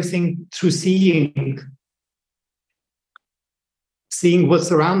learn everything through seeing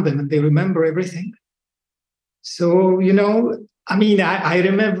what's around them, and they remember everything. So, I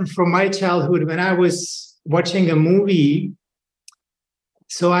remember from my childhood when I was watching a movie,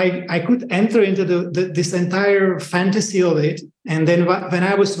 So I could enter into this entire fantasy of it. And then when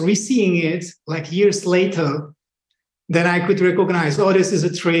I was re-seeing it, like years later, then I could recognize, oh, this is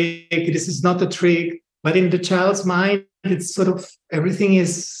a trick, this is not a trick. But in the child's mind, it's sort of everything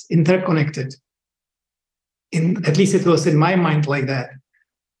is interconnected. At least it was in my mind like that.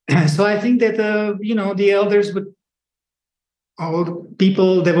 So I think that, the elders would, or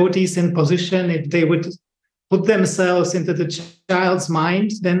people, devotees in position, if they would put themselves into the child's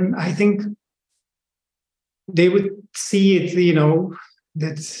mind, then I think they would see it,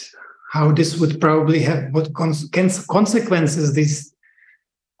 that how this would probably have, what consequences these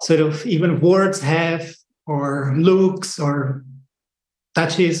sort of even words have, or looks, or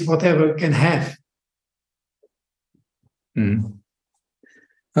touches, whatever can have. Mm.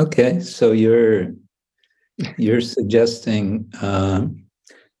 Okay, so you're suggesting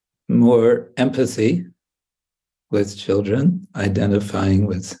more empathy with children, identifying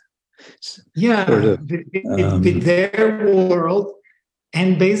with with their world,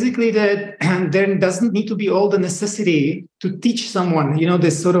 and basically that there doesn't need to be all the necessity to teach someone,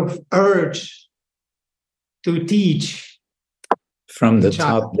 this sort of urge to teach from the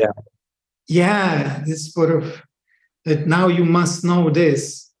top down. Yeah, this sort of that now you must know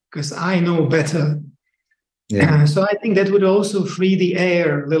this because I know better. Yeah. So I think that would also free the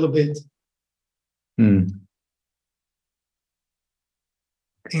air a little bit. When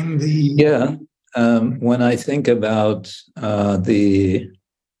I think about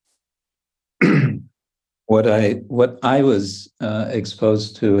what I was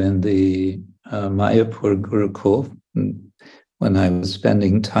exposed to in the Mayapur Gurukul when I was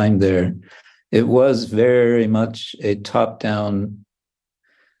spending time there, it was very much a top-down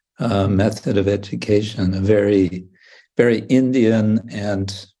method of education, a very, very Indian,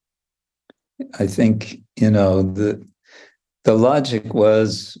 and I think the logic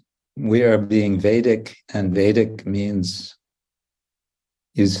was we are being Vedic, and Vedic means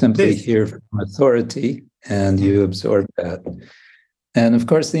you simply hear from authority and you absorb that. And of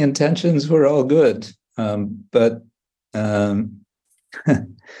course, the intentions were all good, but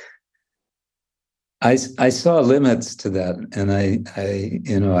I saw limits to that, and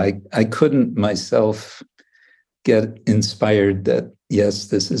I couldn't myself get inspired that yes,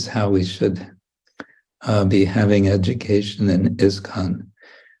 this is how we should be having education in ISKCON.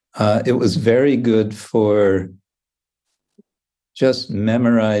 It was very good for just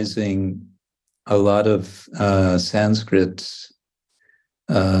memorizing a lot of Sanskrit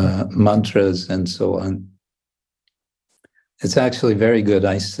mantras and so on. It's actually very good.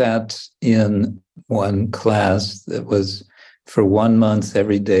 I sat in one class that was for 1 month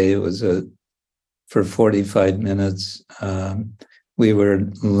every day. It was for 45 minutes. We were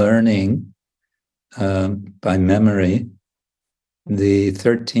learning by memory the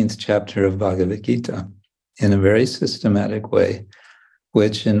 13th chapter of Bhagavad Gita in a very systematic way,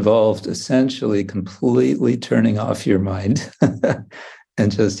 which involved essentially completely turning off your mind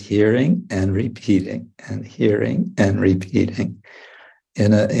and just hearing and repeating and hearing and repeating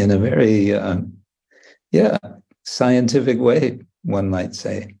in a very scientific way, one might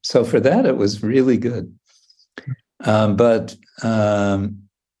say. So for that, it was really good. But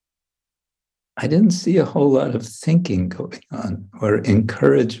I didn't see a whole lot of thinking going on, or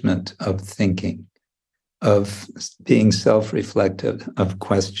encouragement of thinking, of being self-reflective, of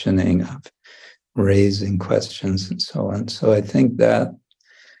questioning, of raising questions and so on. So I think that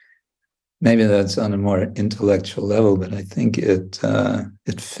maybe that's on a more intellectual level, but I think it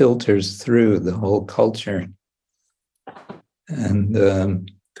filters through the whole culture and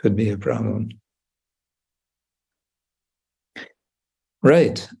could be a problem.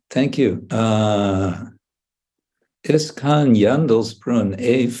 Right, thank you. ISKCON Jandelsbrunn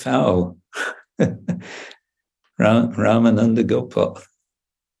e.V. Ramananda Gopal.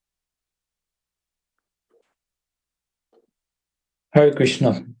 Hare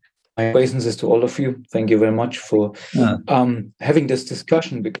Krishna. My obeisances to all of you. Thank you very much for having this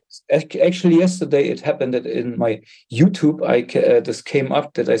discussion, because actually yesterday it happened that in my YouTube this came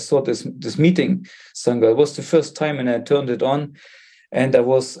up that I saw this meeting, Sangha. It was the first time, and I turned it on, and I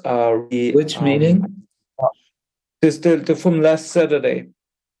was which meeting? This the from last Saturday.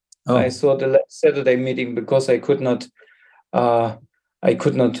 Oh. I saw the last Saturday meeting because I could not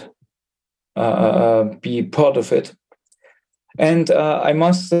be part of it. And I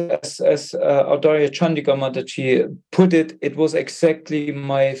must say, as Acharya Chandika Mataji put it, it was exactly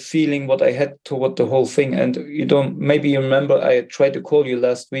my feeling, what I had toward the whole thing. And maybe you remember, I tried to call you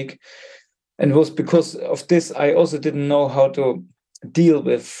last week, and it was because of this. I also didn't know how to deal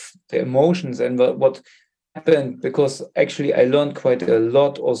with the emotions and what happened because actually I learned quite a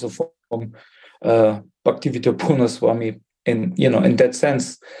lot also from Bhaktivedanta Purna Swami in that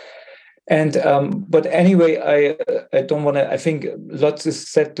sense. And but anyway, I don't want to. I think lots is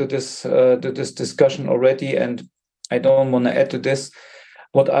said to this discussion already, and I don't want to add to this.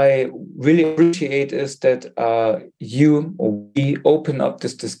 What I really appreciate is that you or we open up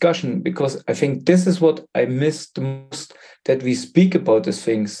this discussion, because I think this is what I miss the most, that we speak about these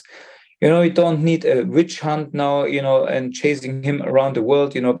things. You don't need a witch hunt now, and chasing him around the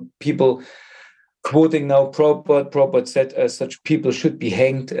world. People quoting now Prabhupada said such people should be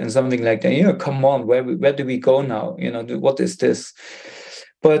hanged and something like that. Come on, where do we go now? What is this?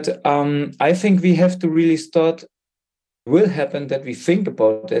 But I think we have to really start. Will happen that we think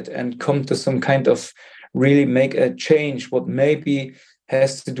about it and come to some kind of really make a change. What maybe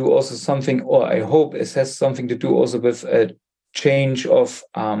has to do also something, or I hope it has something to do also with a change of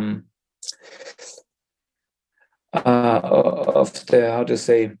the, how to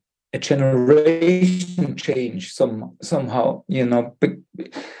say, a generation change somehow,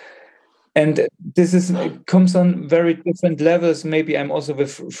 and this comes on very different levels. Maybe I'm also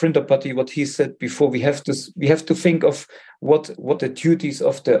with Vrindapati, what he said before. We have to think of what the duties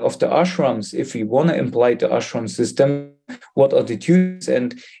of the ashrams, if we want to imply the ashram system, what are the duties,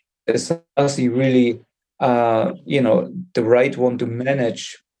 and is he really the right one to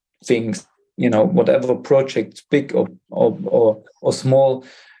manage things, whatever projects, big or small,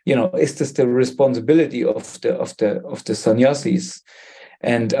 is this the responsibility of the sannyasis?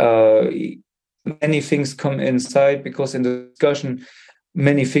 And many things come inside, because in the discussion,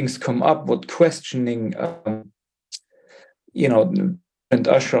 many things come up, what questioning, and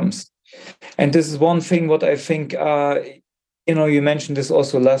ashrams. And this is one thing what I think, you mentioned this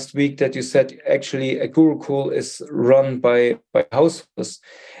also last week, that you said actually a Gurukul is run by households.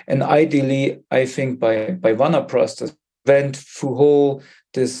 And ideally, I think by vanaprasthas went through whole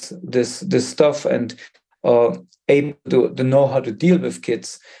this stuff and able to know how to deal with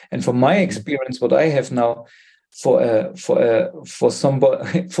kids. And from my experience, what I have now, for a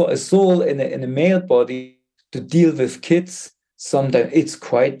soul in a male body to deal with kids, sometimes it's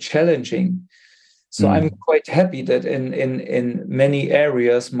quite challenging. So I'm quite happy that in many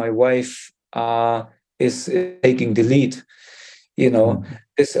areas my wife is taking the lead.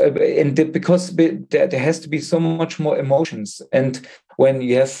 Because there has to be so much more emotions. And when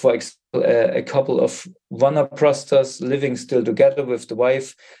you have, for example, a couple of vanaprasthas living still together with the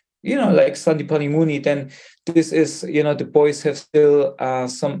wife, like Sandipani Muni, then this is, the boys have still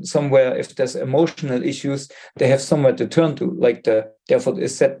somewhere, if there's emotional issues, they have somewhere to turn to. Like therefore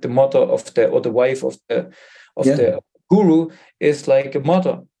is said the mother of the wife of the guru is like a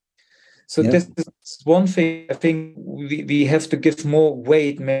mother. So this is one thing. I think we have to give more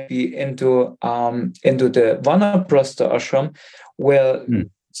weight maybe into the vanaprastha ashram, where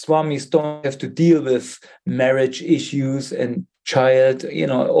swamis don't have to deal with marriage issues and child,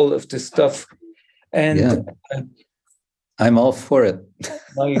 all of this stuff. And I'm all for it.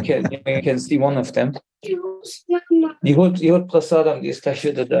 Now you can see one of them. Yod prasadam is gleich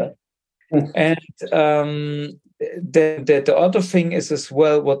wieder da. And the other thing is as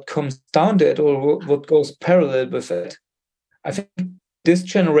well what comes down to it, or what goes parallel with it. I think this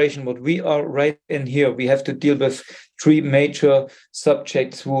generation, what we are right in here, we have to deal with three major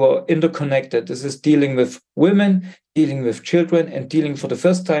subjects who are interconnected. This is dealing with women, dealing with children, and dealing for the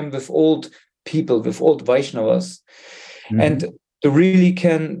first time with old people, with old Vaishnavas. And we really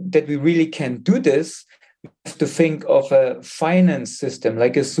can do this, we have to think of a finance system,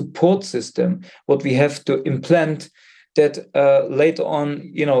 like a support system, what we have to implant, that later on,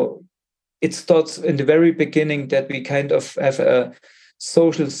 it starts in the very beginning, that we kind of have a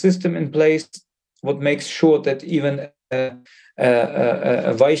social system in place, what makes sure that even a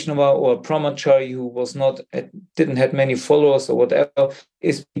Vaishnava or a brahmachari who didn't have many followers or whatever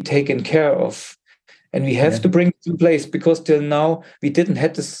is taken care of. And we have to bring it in place, because till now we didn't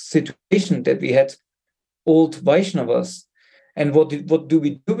have the situation that we had old Vaishnavas. And what do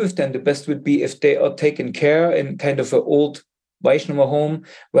we do with them? The best would be if they are taken care in kind of an old Vaishnava home,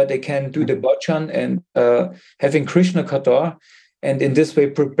 where they can do the bhajan and having Krishna Katha, and in this way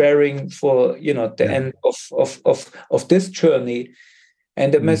preparing for the end of this journey.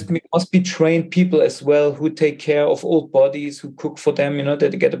 And there must be trained people as well who take care of old bodies, who cook for them, that they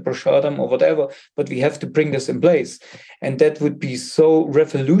get a prasadam or whatever. But we have to bring this in place, and that would be so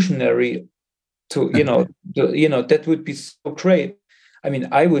revolutionary. That would be so great. I mean,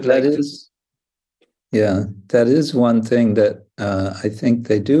 I would like to. Yeah, that is one thing that I think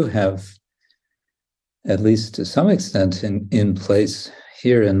they do have, at least to some extent, in place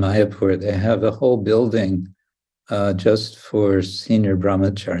here in Mayapur, they have a whole building just for senior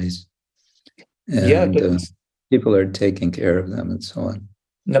brahmacharis. And people are taking care of them and so on.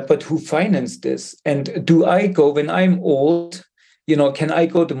 No, but who financed this? And do I go when I'm old? Can I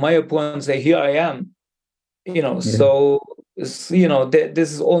go to Mayapur and say, "Here I am"? So this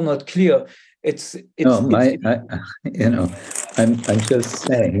is all not clear. I'm just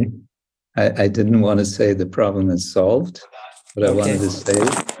saying. I didn't want to say the problem is solved. What I wanted to say is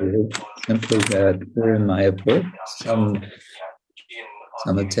simply that here in Mayapur,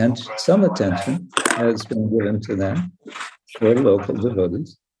 some attention has been given to them for local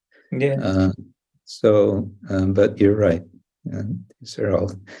devotees. Yeah. But you're right. These are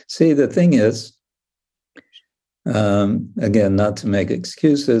all. See, the thing is, again, not to make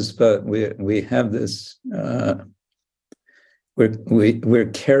excuses, but we have this. We're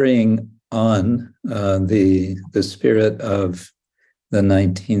carrying on the spirit of the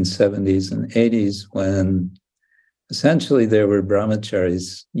 1970s and 80s, when essentially there were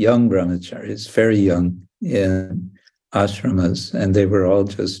brahmacharis, young brahmacharis, very young, in ashramas, and they were all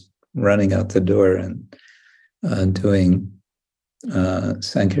just running out the door and doing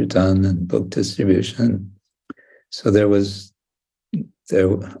sankirtan and book distribution. So there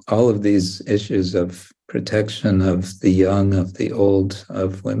all of these issues of protection of the young, of the old,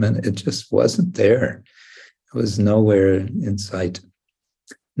 of women. It just wasn't there. It was nowhere in sight.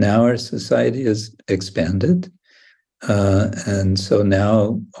 Now our society is expanded. And so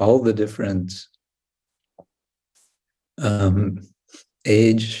now all the different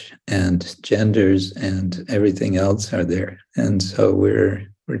age and genders and everything else are there. And so we're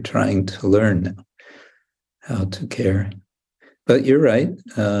trying to learn now how to care. But you're right.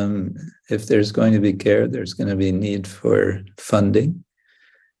 If there's going to be care, there's going to be need for funding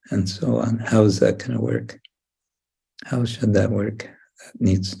and so on. How is that going to work? How should that work? That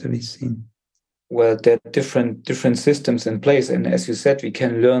needs to be seen. Well, there are different systems in place. And as you said, we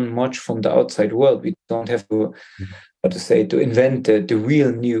can learn much from the outside world. We don't have to, to invent the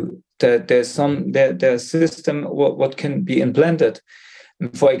real new. There's a system what can be implanted.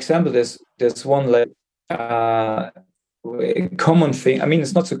 For example, there's one like a common thing. I mean,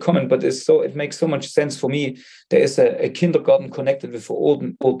 it's not so common, but it makes so much sense for me. There is a kindergarten connected with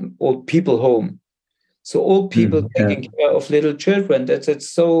an old people home. So old people taking care of little children. That's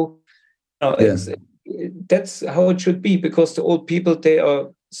so. That's how it should be, because the old people, they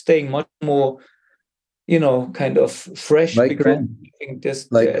are staying much more, kind of fresh. Like grandparents.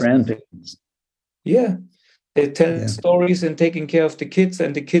 Yeah. They tell stories and taking care of the kids,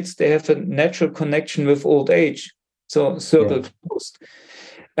 and the kids, they have a natural connection with old age. So circle closed.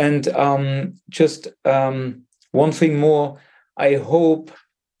 And one thing more, I hope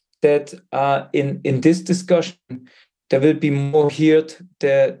that in this discussion, there will be more heard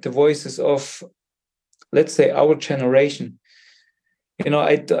the voices of, let's say, our generation.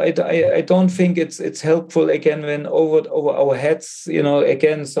 I don't think it's helpful again when over our heads,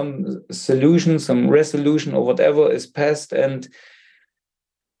 again, some solution, some resolution or whatever is passed. And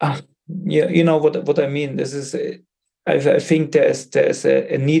what I mean. This is, I think there's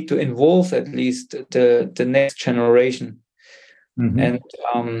a need to involve at least the next generation. And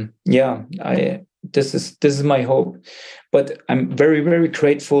this is my hope. But I'm very, very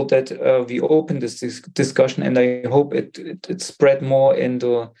grateful that we opened this discussion, and I hope it spread more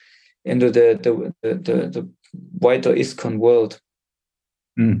into the wider ISKCON world.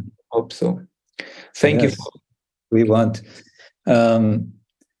 Hope so. Thank you. We want,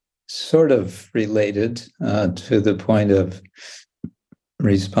 sort of related to the point of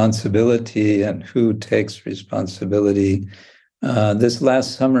responsibility and who takes responsibility. This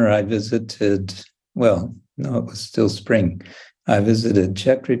last summer, I visited, it was still spring. I visited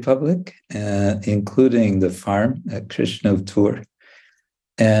Czech Republic, including the farm at Krishnov.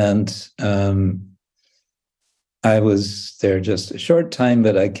 And I was there just a short time,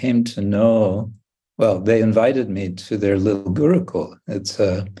 but I came to know, they invited me to their little Gurukul. It's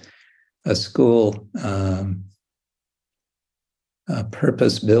a school, a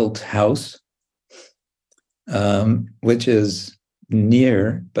purpose-built house, which is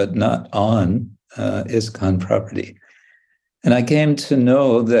near but not on ISKCON property. And I came to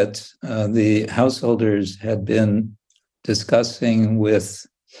know that the householders had been discussing with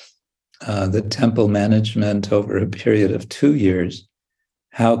the temple management over a period of 2 years,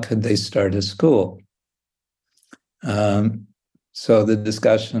 how could they start a school? So the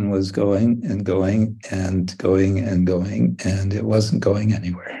discussion was going and going and going and going, and it wasn't going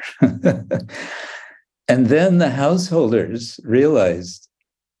anywhere. And then the householders realized,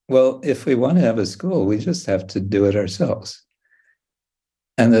 if we want to have a school, we just have to do it ourselves.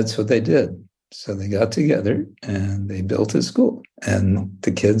 And that's what they did. So they got together and they built a school, and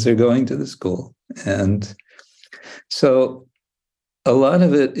the kids are going to the school. And so a lot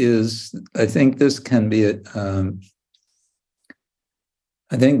of it is, I think this can be,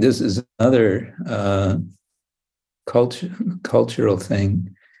 I think this is another cultural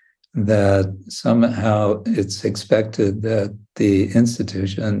thing, that somehow it's expected that the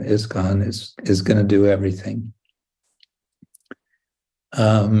institution, ISKCON, is going to do everything.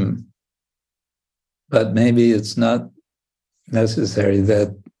 But maybe it's not necessary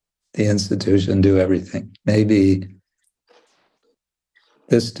that the institution do everything. Maybe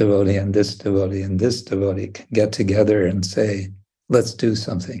this devotee and this devotee and this devotee can get together and say, let's do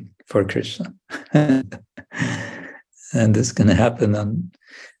something for Krishna. And this can happen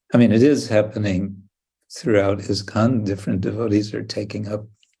it is happening throughout ISKCON. Different devotees are taking up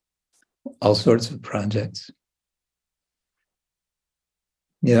all sorts of projects.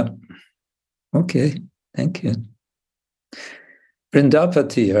 Yeah. Okay. Thank you.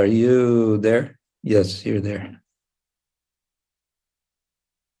 Vrindapati, are you there? Yes, you're there.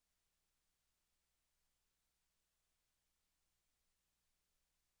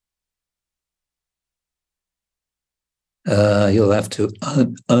 You'll have to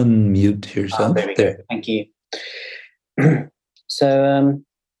unmute yourself. There we go. Thank you. So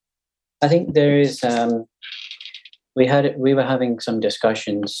I think there is. We were having some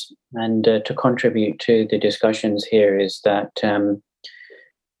discussions, and to contribute to the discussions here is that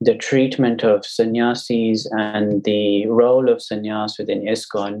the treatment of sannyasis and the role of sannyas within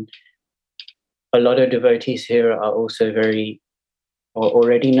ISKCON. A lot of devotees here are also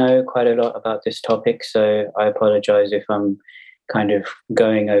already know quite a lot about this topic, so I apologize if I'm kind of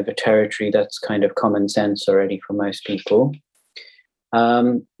going over territory that's kind of common sense already for most people.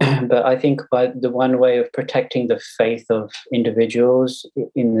 But I think by the one way of protecting the faith of individuals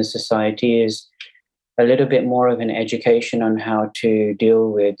in the society is a little bit more of an education on how to deal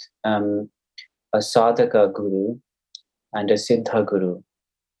with a sadhaka guru and a siddha guru,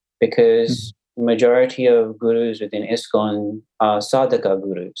 because majority of gurus within ISKCON are sadhaka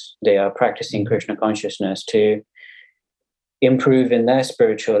gurus. They are practicing Krishna consciousness to improve in their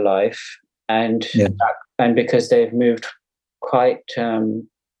spiritual life, and because they've moved quite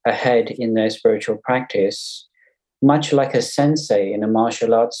ahead in their spiritual practice, much like a sensei in a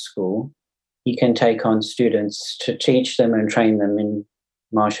martial arts school, he can take on students to teach them and train them in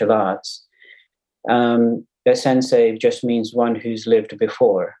martial arts. A sensei just means one who's lived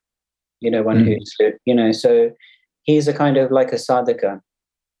before. One who's lived, so he's a kind of like a sadhaka.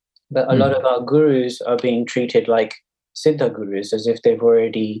 But a lot of our gurus are being treated like siddha gurus, as if they've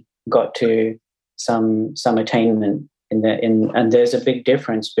already got to some attainment and there's a big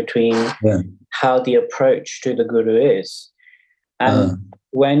difference between how the approach to the guru is. And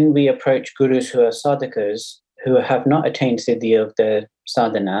when we approach gurus who are sadhakas, who have not attained siddhi of their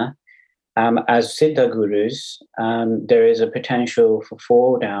sadhana, as siddha gurus, there is a potential for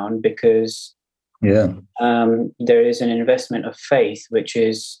fall down, because there is an investment of faith which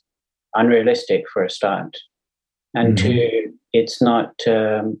is unrealistic for a start, and two, it's not.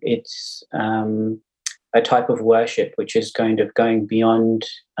 It's a type of worship which is kind of going beyond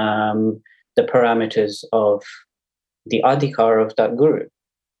the parameters of the adhikar of that guru.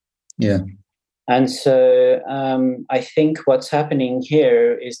 Yeah. And so I think what's happening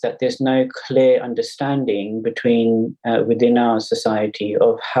here is that there's no clear understanding within our society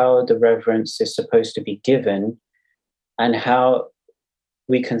of how the reverence is supposed to be given, and how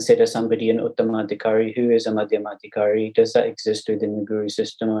we consider somebody an uttamadhikari, who is a madhyamadhikari, does that exist within the guru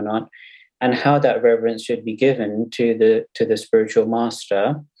system or not, and how that reverence should be given to the spiritual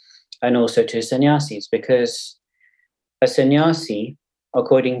master, and also to sannyasis, because a sannyasi,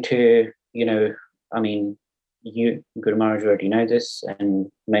 according to you, Guru Maharaj already know this,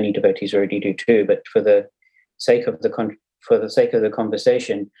 and many devotees already do too. But for the sake of the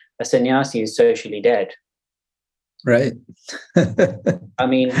conversation, a sannyasi is socially dead. Right. There's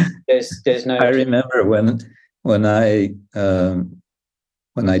no. I remember when I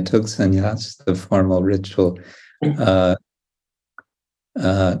took sannyas, the formal ritual.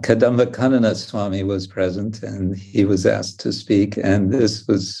 Kadamba Kanana Swami was present, and he was asked to speak, and this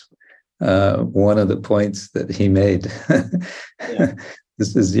was one of the points that he made.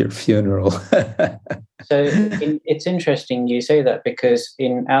 This is your funeral. So it's interesting you say that, because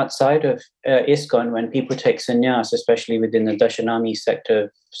outside of ISKCON, when people take sannyas, especially within the Dashanami sect of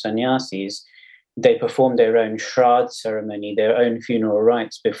sannyasis, they perform their own shraddh ceremony, their own funeral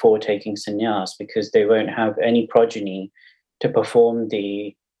rites before taking sannyas, because they won't have any progeny to perform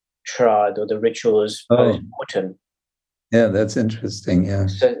the shraddh or the rituals post-mortem. Yeah, that's interesting. Yeah.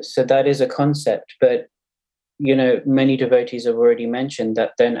 So that is a concept, but many devotees have already mentioned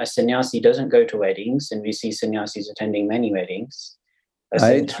that then a sannyasi doesn't go to weddings, and we see sannyasis attending many weddings.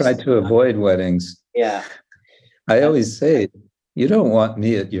 I try to avoid weddings. Yeah. I always say, you don't want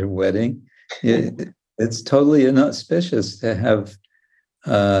me at your wedding. It's totally inauspicious to have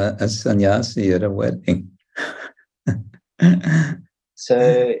a sannyasi at a wedding.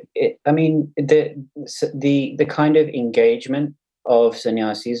 So, the kind of engagement of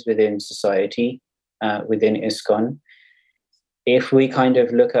sannyasis within society, within ISKCON, if we kind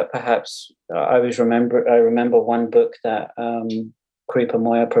of look at perhaps, I remember one book that Kripa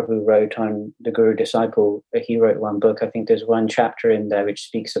Moya Prabhu wrote on the Guru Disciple. He wrote one book. I think there's one chapter in there which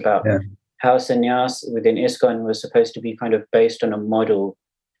speaks about how sannyas within ISKCON was supposed to be kind of based on a model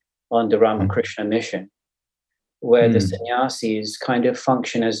on the Ramakrishna mission, where the sannyasis kind of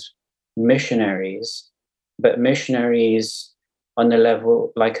function as missionaries, but missionaries on the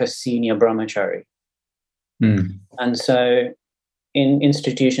level like a senior brahmachari. And so in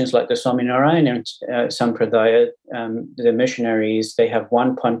institutions like the Swaminarayan Sampradaya, the missionaries, they have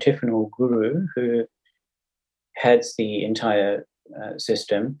one pontifical guru who heads the entire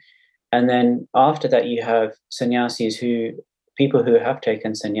system. And then after that, you have sannyasis people who have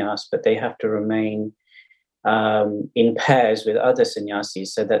taken sannyas, but they have to remain in pairs with other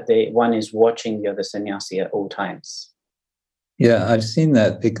sannyasis so that one is watching the other sannyasi at all times. Yeah, I've seen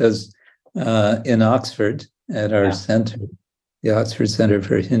that because in Oxford, at our center, the Oxford Center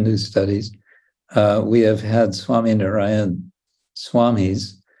for Hindu Studies, we have had Swaminarayan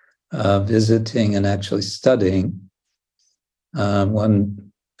Swamis visiting and actually studying.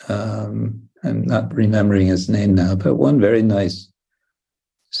 One, I'm not remembering his name now, but one very nice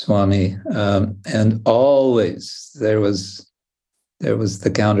Swami, and always there was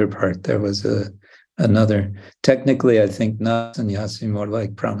the counterpart. There was another. Technically, I think not sannyasi, more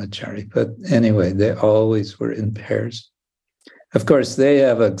like brahmachari. But anyway, they always were in pairs. Of course, they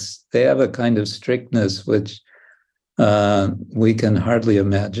have a kind of strictness which we can hardly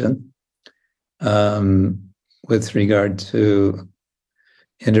imagine with regard to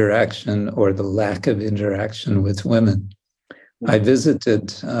interaction or the lack of interaction with women. I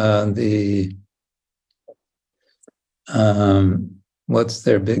visited what's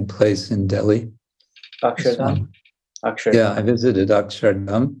their big place in Delhi? Akshardham. Yeah, I visited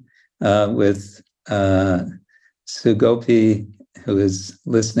Akshardham with Sugopi, who is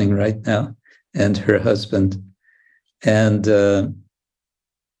listening right now, and her husband. And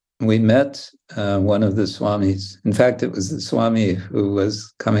we met one of the Swamis. In fact, it was the Swami who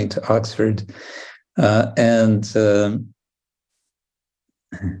was coming to Oxford.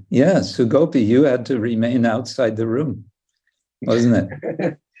 Sugopi, you had to remain outside the room, wasn't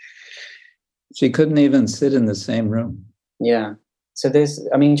it? She couldn't even sit in the same room. Yeah. So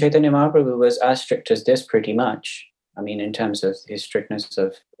Chaitanya Mahaprabhu was as strict as this pretty much. In terms of his strictness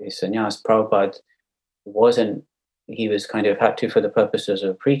of his sannyas, Prabhupada he was kind of had to, for the purposes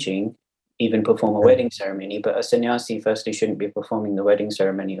of preaching, even perform a wedding ceremony. But a sannyasi, firstly, shouldn't be performing the wedding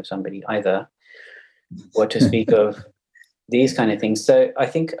ceremony of somebody either. What to speak of these kind of things. So I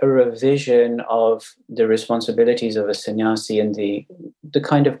think a revision of the responsibilities of a sannyasi and the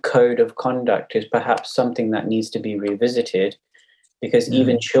kind of code of conduct is perhaps something that needs to be revisited, because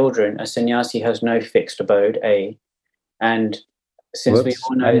even children, a sannyasi has no fixed abode, and since we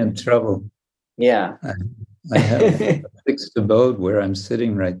all know... I'm in trouble. Yeah. I have a fixed abode where I'm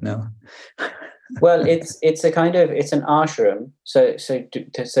sitting right now. Well, it's an ashram. So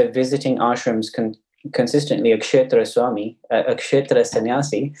visiting ashrams can consistently, a kshetra swami, a kshetra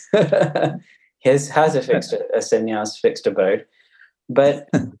sannyasi, has a sannyas fixed abode. But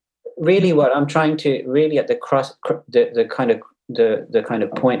really, what I'm trying to at the kind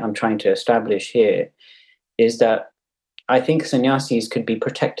of point I'm trying to establish here is that I think sannyasis could be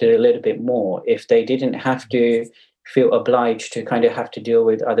protected a little bit more if they didn't have to feel obliged to kind of have to deal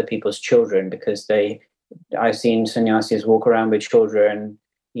with other people's children, because I've seen sannyasis walk around with children,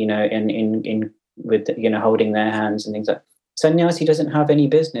 with holding their hands and things like that. Sannyasi doesn't have any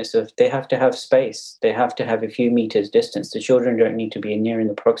business they have to have space. They have to have a few meters distance. The children don't need to be near in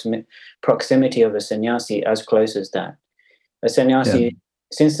the proximity of a sannyasi, as close as that. A sannyasi,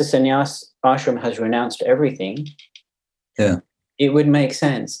 since the sannyas ashram has renounced everything, it would make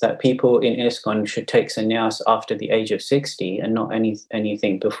sense that people in ISKCON should take sannyas after the age of 60 and not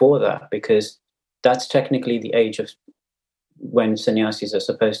anything before that, because that's technically the age of when sannyasis are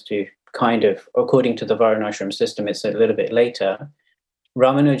supposed to kind of, according to the Varnashram system, it's a little bit later.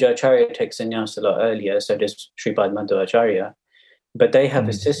 Ramanujacharya takes sannyas a lot earlier, so does Sripad Madhvacharya. But they have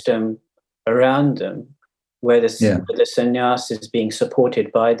a system around them where the sannyas is being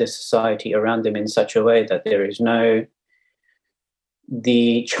supported by the society around them in such a way that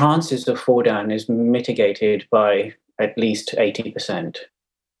the chances of fall down is mitigated by at least 80%.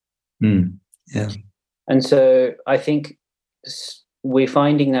 Yeah. And so I think we're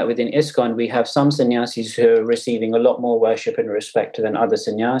finding that within ISKCON, we have some sannyasis who are receiving a lot more worship and respect than other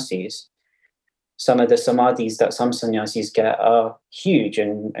sannyasis. Some of the samadhis that some sannyasis get are huge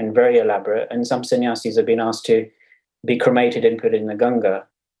and very elaborate, and some sannyasis have been asked to be cremated and put in the Ganga.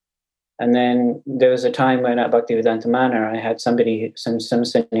 And then there was a time when at Bhaktivedanta Manor, I had some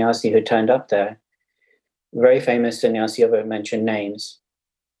sannyasi who turned up there, very famous sannyasi, I won't mention names.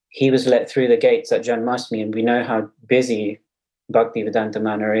 He was let through the gates at Janmashtami, and we know how busy Bhaktivedanta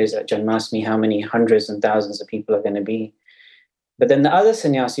Manor is at Janmashtami, how many hundreds and thousands of people are going to be. But then the other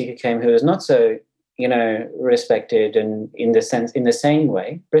sannyasi who came, who was not so, respected and in the same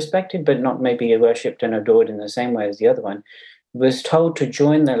way, respected but not maybe worshipped and adored in the same way as the other one, was told to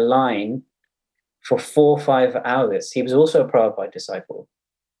join the line for 4 or 5 hours. He was also a Prabhupada disciple.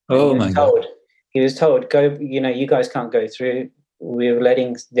 Oh my God. He was told, go, you guys can't go through. We're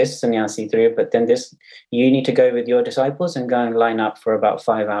letting this sannyasi through, but then you need to go with your disciples and go and line up for about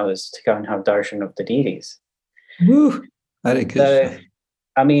 5 hours to go and have darshan of the deities. Woo! So,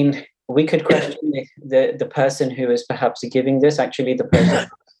 I mean, we could question the person who is perhaps giving this. Actually, the person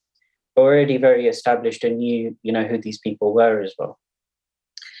already very established and knew, who these people were as well.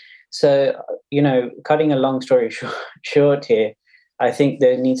 So, cutting a long story short here, I think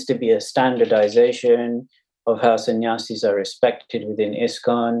there needs to be a standardization of how sannyasis are respected within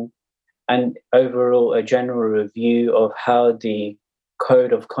ISKCON, and overall a general review of how the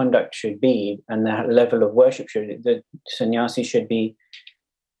code of conduct should be and the level of worship the sannyasi should be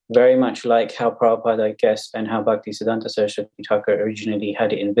very much like how Prabhupada, I guess, and how Bhaktisiddhanta Saraswati Thakur originally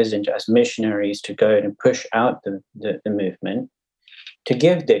had it envisioned as missionaries to go and push out the movement, to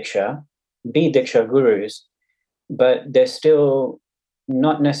give Diksha, be Diksha gurus, but they're still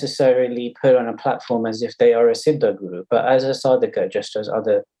not necessarily put on a platform as if they are a Siddha guru, but as a sadhaka, just as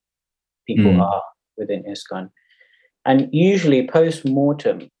other people are within ISKCON. And usually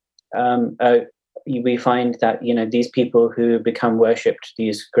post-mortem, we find that, these people who become worshipped,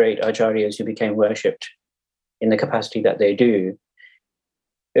 these great acharyas who became worshipped in the capacity that they do,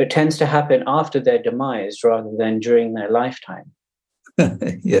 it tends to happen after their demise rather than during their lifetime.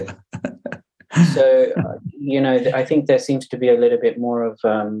 Yeah. So, I think there seems to be a little bit more of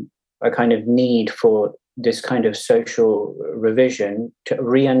a kind of need for this kind of social revision to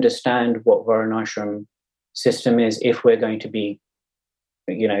re-understand what Varnashram system is if we're going to be,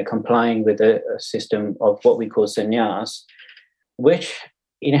 complying with a system of what we call sannyas, which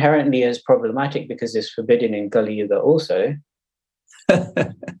inherently is problematic because it's forbidden in Kali Yuga also.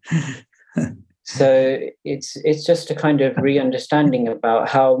 So it's just a kind of re-understanding about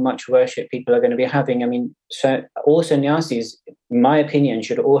how much worship people are going to be having. I mean, so all sannyasis, in my opinion,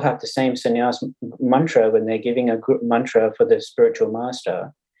 should all have the same sannyas mantra when they're giving a mantra for the spiritual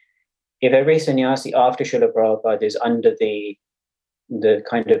master. If every sannyasi after Srila Prabhupada is under the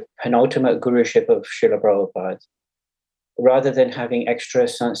kind of penultimate guruship of Srila Prabhupada, rather than having extra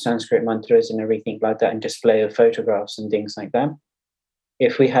Sanskrit mantras and everything like that and display of photographs and things like that,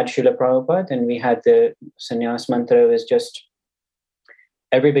 if we had Srila Prabhupada and we had the sannyas mantra as just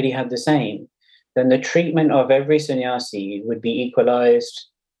everybody had the same, then the treatment of every sannyasi would be equalized,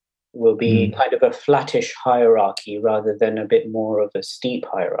 will be kind of a flattish hierarchy rather than a bit more of a steep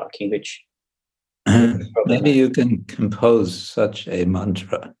hierarchy, which maybe you can compose such a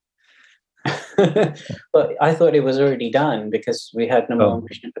mantra. But I thought it was already done because we had Namo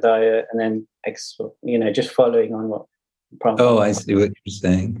Krishna Padaya and then just following on what Oh, I see what you're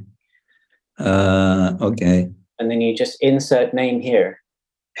saying. Okay. And then you just insert name here.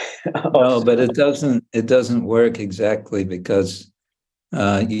 No, but it doesn't work exactly because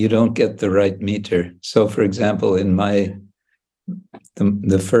you don't get the right meter. So, for example, in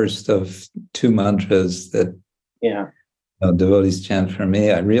the first of 2 mantras that devotees chant for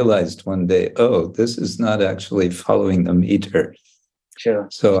me, I realized one day, this is not actually following the meter. Sure.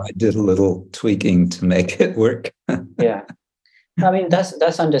 So I did a little tweaking to make it work. Yeah. I mean,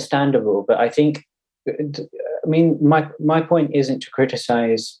 that's understandable, but I think, my point isn't to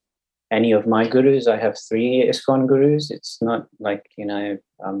criticize any of my gurus. I have 3 ISKCON gurus. It's not like,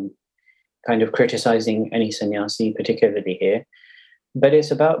 kind of criticizing any sannyasi particularly here, but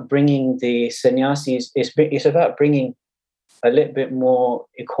it's about bringing the sannyasis, it's about bringing a little bit more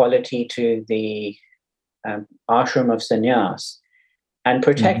equality to the ashram of sannyas and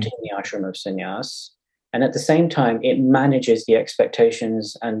protecting the ashram of sannyas And at the same time, it manages the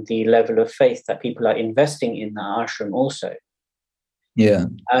expectations and the level of faith that people are investing in the ashram also. Yeah.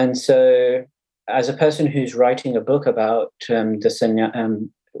 And so, as a person who's writing a book about I'm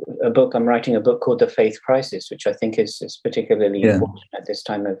writing a book called The Faith Crisis, which I think is particularly important at this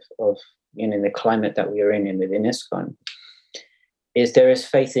time of in the climate that we are in within ISKCON, is there is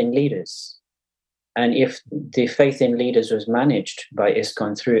faith in leaders. And if the faith in leaders was managed by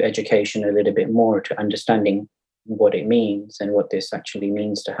ISKCON through education a little bit more to understanding what it means and what this actually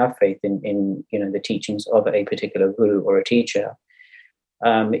means to have faith in the teachings of a particular guru or a teacher,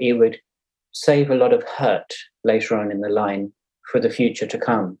 it would save a lot of hurt later on in the line for the future to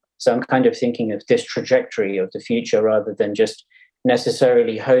come. So I'm kind of thinking of this trajectory of the future rather than just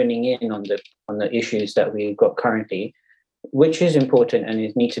necessarily honing in on the issues that we've got currently, which is important and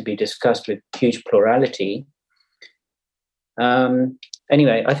it needs to be discussed with huge plurality.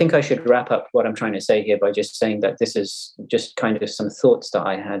 Anyway, I think I should wrap up what I'm trying to say here by just saying that this is just kind of some thoughts that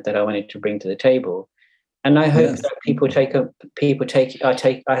I had that I wanted to bring to the table. And I hope that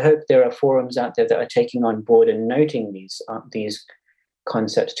I hope there are forums out there that are taking on board and noting these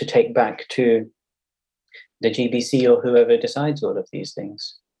concepts to take back to the GBC or whoever decides all of these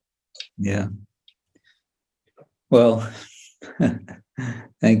things. Yeah. Well,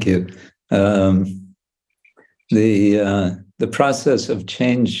 thank you. The process of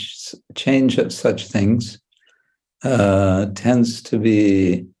change of such things tends to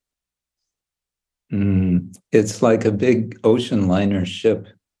be. It's like a big ocean liner ship.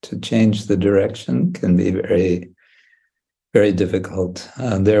 To change the direction can be very, very difficult.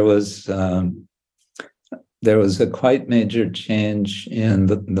 There was a quite major change in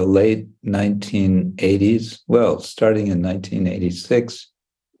the late 1980s. Well, starting in 1986,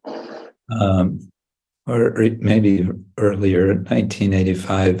 or maybe earlier,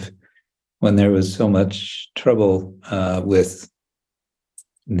 1985, when there was so much trouble with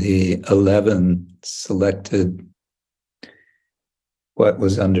the 11 selected, what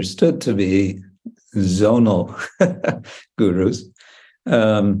was understood to be zonal gurus.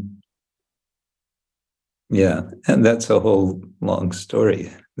 Yeah, and that's a whole long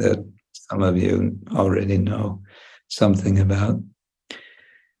story that some of you already know something about.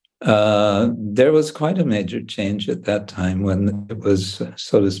 There was quite a major change at that time when it was,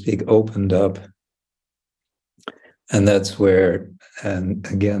 so to speak, opened up. And that's where, and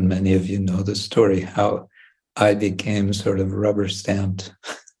again, many of you know the story, how I became sort of rubber stamped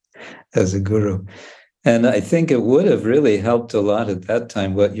as a guru. And I think it would have really helped a lot at that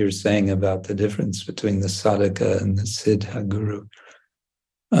time, what you're saying about the difference between the sadhaka and the siddha guru.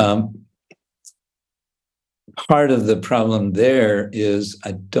 Part of the problem there is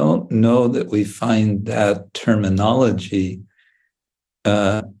I don't know that we find that terminology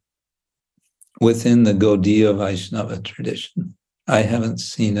within the Gaudiya Vaishnava tradition. I haven't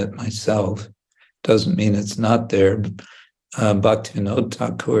seen it myself. Doesn't mean it's not there. Bhaktivinoda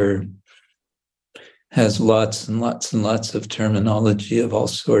Thakur has lots and lots and lots of terminology of all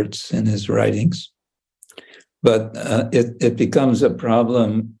sorts in his writings. But it becomes a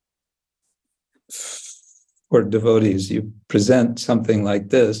problem for devotees. You present something like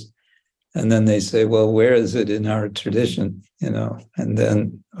this, and then they say, well, where is it in our tradition? And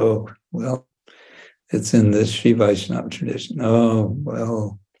then, oh, well, it's in the Sri Vaishnava tradition. Oh,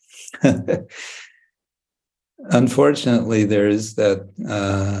 well. Unfortunately, there is that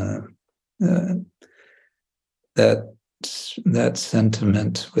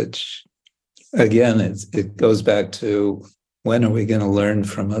sentiment, which, again, it goes back to when are we going to learn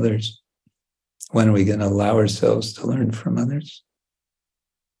from others? When are we going to allow ourselves to learn from others?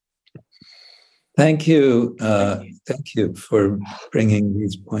 Thank you. Thank you for bringing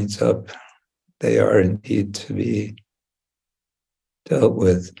these points up. They are indeed to be dealt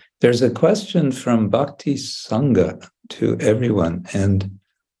with. There's a question from Bhakti Sangha to everyone, and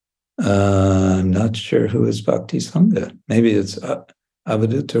I'm not sure who is Bhakti Sangha. Maybe it's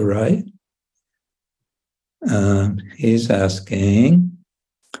Avadutta Rai. He's asking,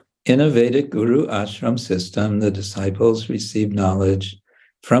 in a Vedic Guru Ashram system, the disciples receive knowledge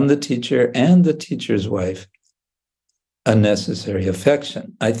from the teacher and the teacher's wife, a necessary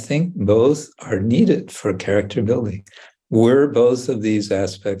affection. I think both are needed for character building. Were both of these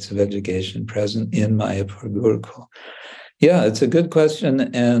aspects of education present in Mayapur Gurukul? Yeah, it's a good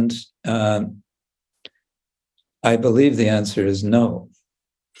question, and I believe the answer is no.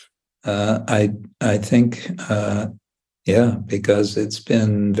 I think, because it's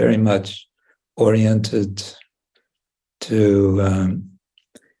been very much oriented to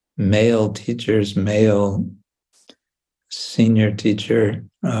male teachers, male senior teacher,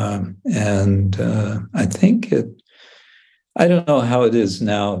 and I think I don't know how it is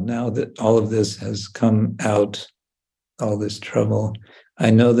now that all of this has come out, all this trouble.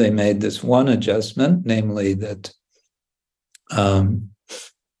 I know they made this one adjustment, namely that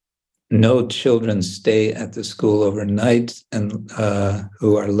no children stay at the school overnight and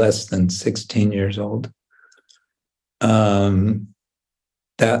who are less than 16 years old.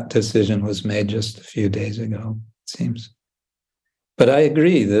 That decision was made just a few days ago, it seems. But I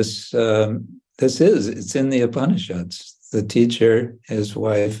agree, it's in the Upanishads. The teacher, his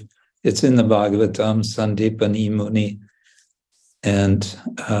wife, it's in the Bhagavatam, Sandipani Muni, and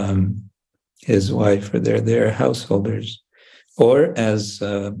his wife, or they're householders. Or as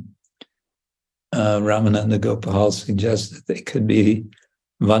Ramananda Gopal suggested, they could be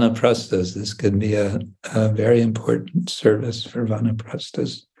vanaprasthas. This could be a very important service for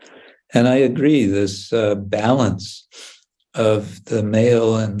vanaprasthas. And I agree, this balance of the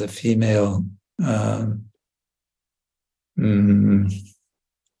male and the female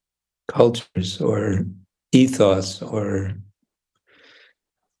cultures or ethos, or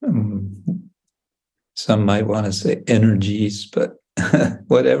some might want to say energies, but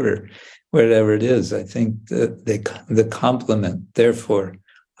whatever it is, I think that the complement, therefore,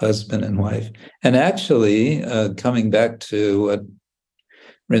 husband and wife. And actually, coming back to what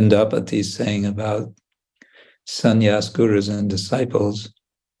Vrindapati is saying about sannyas gurus and disciples,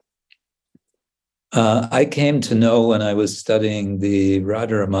 I came to know when I was studying the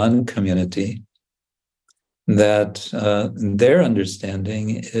Radharaman community that their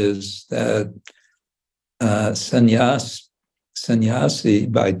understanding is that sannyasi,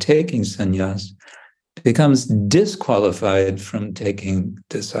 by taking sannyas, becomes disqualified from taking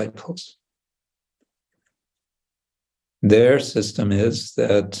disciples. Their system is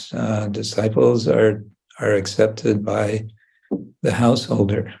that disciples are accepted by the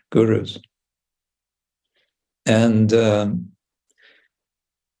householder gurus. And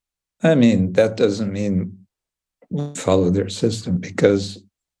I mean, that doesn't mean follow their system, because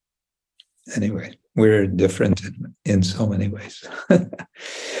anyway, we're different in so many ways.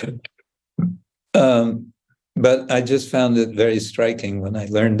 But I just found it very striking when I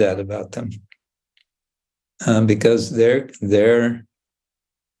learned that about them, because their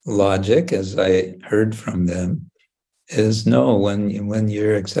logic, as I heard from them, is no, when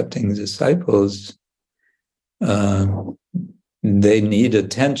you're accepting disciples, they need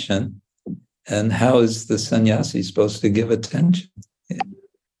attention. And how is the sannyasi supposed to give attention?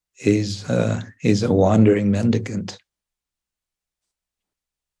 He's a wandering mendicant.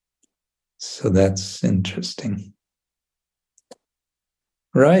 So that's interesting.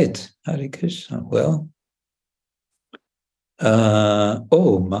 Right, Hare Krishna. Well,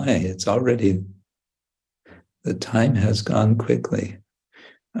 oh my, it's already, the time has gone quickly.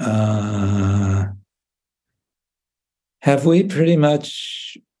 Have we pretty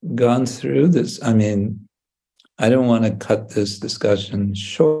much gone through this? I mean, I don't want to cut this discussion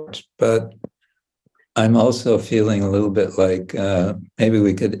short, but I'm also feeling a little bit like maybe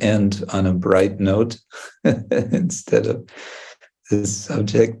we could end on a bright note instead of this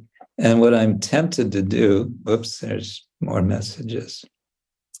subject. And what I'm tempted to do, oops, there's more messages.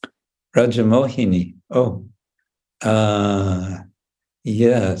 Rajamohini,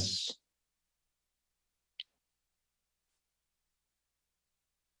 yes.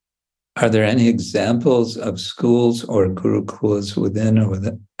 Are there any examples of schools or gurukulas within or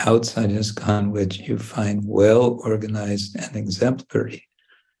outside ISKCON which you find well organized and exemplary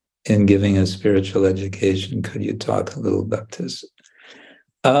in giving a spiritual education? Could you talk a little about this?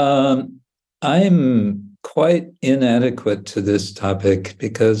 I'm quite inadequate to this topic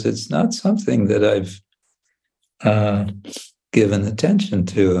because it's not something that I've given attention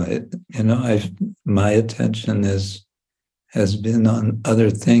to. My attention has been on other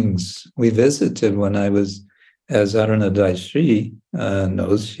things. We visited when I was, as Arunadai Shri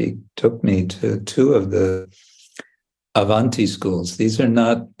knows, she took me to two of the Avanti schools. These are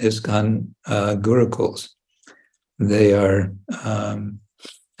not ISKCON gurukuls. They are,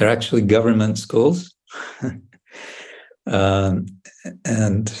 they're actually government schools. And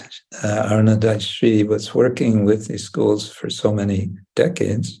Arunadai Shri was working with these schools for so many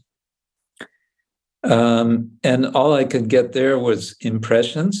decades. And all I could get there was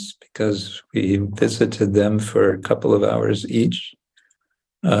impressions, because we visited them for a couple of hours each.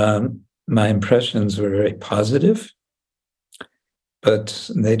 My impressions were very positive,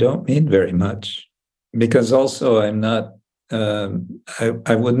 but they don't mean very much, because also I'm not,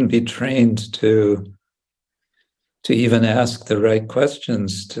 I wouldn't be trained to even ask the right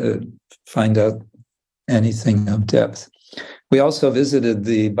questions to find out anything of depth. We also visited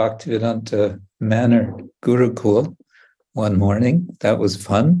the Bhaktivedanta Manor Gurukul one morning. That was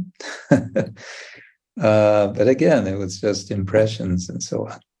fun. But again, it was just impressions and so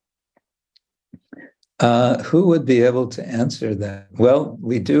on. Who would be able to answer that? Well,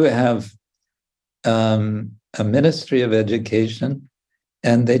 we do have a Ministry of Education,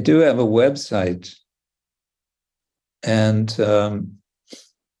 and they do have a website. And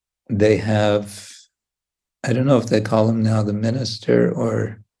they have, I don't know if they call him now the minister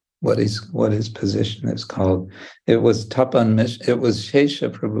or what his position is called. It was Tapan Mishra. It was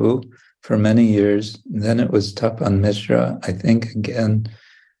Shesha Prabhu for many years. Then it was Tapan Mishra. I think again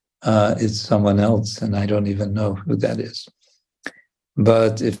it's someone else, and I don't even know who that is.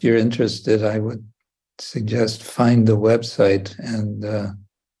 But if you're interested, I would suggest find the website and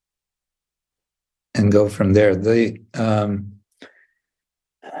go from there.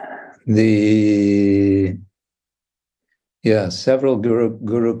 Several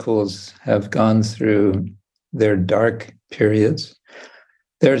gurukuls have gone through their dark periods.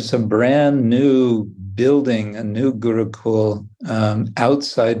 There's a brand new building, a new gurukul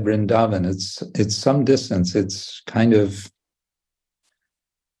outside Vrindavan. It's some distance. It's kind of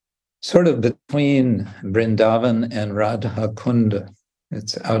sort of between Vrindavan and Radha Kunda.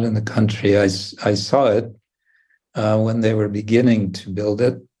 It's out in the country. I saw it when they were beginning to build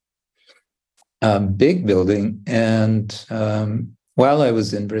it. Big building. And while I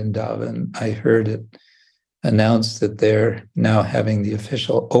was in Vrindavan, I heard it announced that they're now having the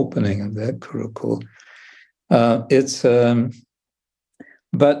official opening of that Gurukul.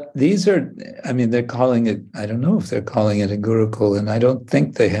 But these are, I mean, they're calling it, I don't know if they're calling it a Gurukul, and I don't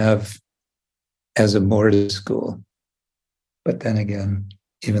think they have as a boarding school. But then again,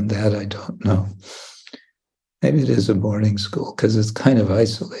 even that I don't know. Maybe it is a boarding school because it's kind of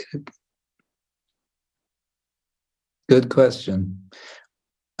isolated. Good question.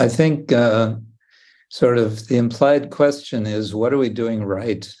 I think sort of the implied question is, what are we doing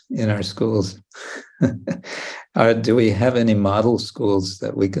right in our schools? Do we have any model schools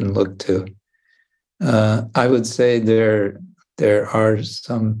that we can look to? I would say there are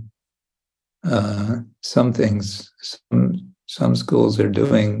some things. Some schools are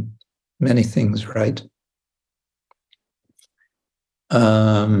doing many things right.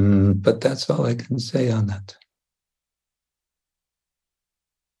 But that's all I can say on that.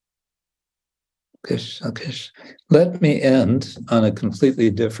 Okay. Let me end on a completely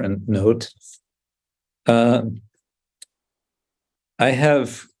different note. I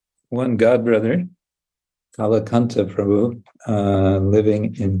have one godbrother, Kalakanta Prabhu,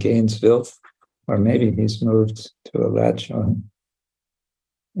 living in Gainesville, or maybe he's moved to Alachua.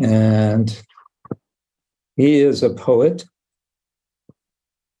 And he is a poet.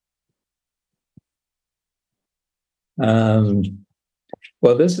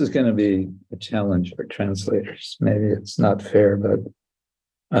 Well, this is going to be a challenge for translators. Maybe it's not fair, but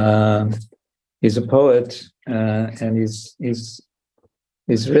he's a poet, and he's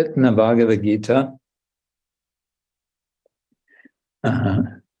written a Bhagavad Gita.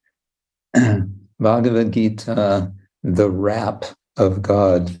 Bhagavad Gita, the rap of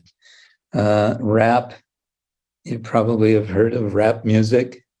God. Rap, you probably have heard of rap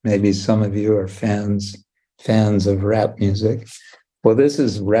music. Maybe some of you are fans of rap music. Well, this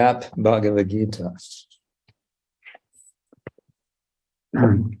is rap Bhagavad Gita.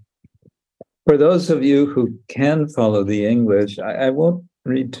 For those of you who can follow the English, I won't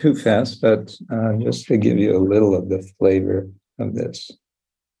read too fast, but just to give you a little of the flavor of this.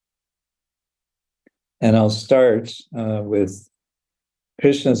 And I'll start with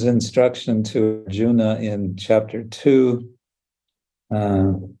Krishna's instruction to Arjuna in chapter 2,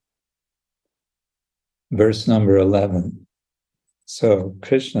 verse number 11. So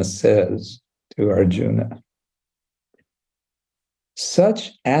Krishna says to Arjuna,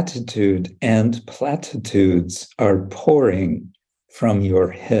 "Such attitude and platitudes are pouring from your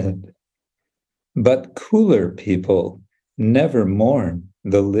head, but cooler people never mourn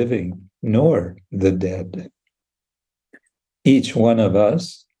the living nor the dead. Each one of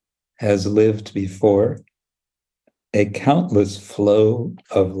us has lived before a countless flow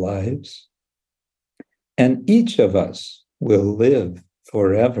of lives, and each of us will live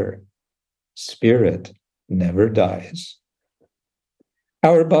forever. Spirit never dies.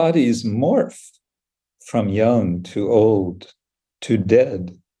 Our bodies morph from young to old to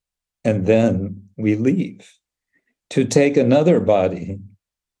dead, and then we leave to take another body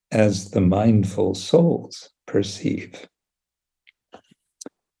as the mindful souls perceive.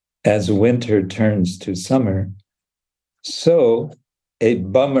 As winter turns to summer, so a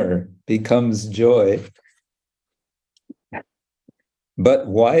bummer becomes joy. But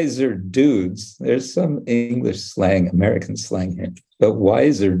wiser dudes, there's some English slang, American slang here, but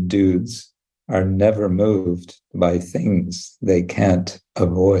wiser dudes are never moved by things they can't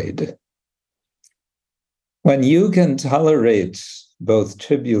avoid. When you can tolerate both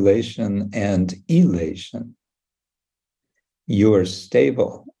tribulation and elation, you are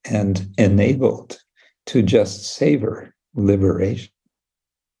stable and enabled to just savor liberation.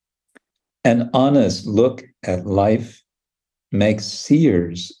 An honest look at life makes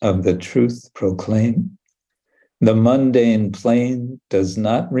seers of the truth proclaim. The mundane plane does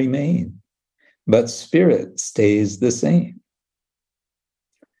not remain, but spirit stays the same.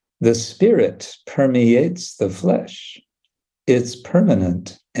 The spirit permeates the flesh. It's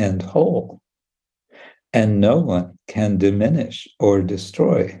permanent and whole, and no one can diminish or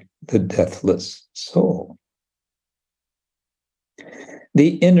destroy the deathless soul.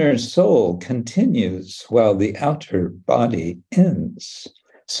 The inner soul continues while the outer body ends.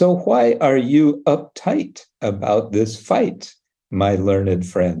 So why are you uptight about this fight, my learned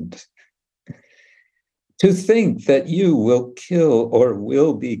friend? To think that you will kill or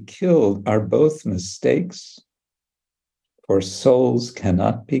will be killed are both mistakes, for souls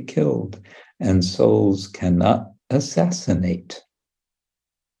cannot be killed and souls cannot assassinate.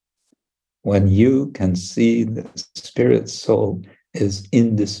 When you can see the spirit soul is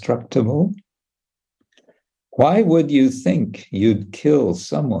indestructible, why would you think you'd kill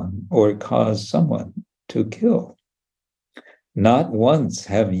someone or cause someone to kill? Not once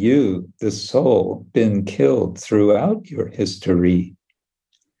have you, the soul, been killed throughout your history.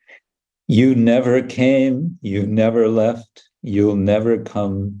 You never came, you never left, you'll never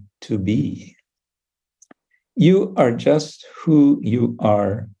come to be. You are just who you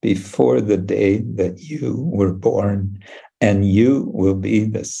are before the day that you were born, and you will be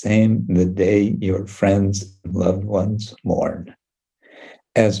the same the day your friends and loved ones mourn.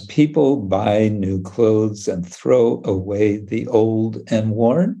 As people buy new clothes and throw away the old and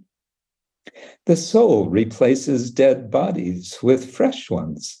worn, the soul replaces dead bodies with fresh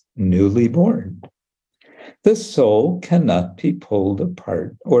ones, newly born. The soul cannot be pulled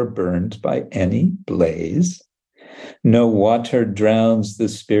apart or burned by any blaze. No water drowns the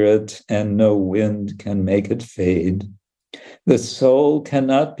spirit, and no wind can make it fade. The soul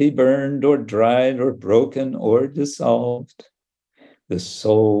cannot be burned or dried or broken or dissolved. The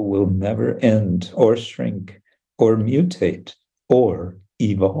soul will never end or shrink or mutate or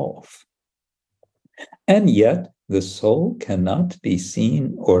evolve. And yet the soul cannot be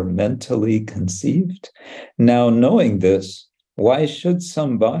seen or mentally conceived. Now, knowing this, why should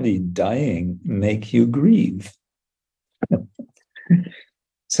somebody dying make you grieve?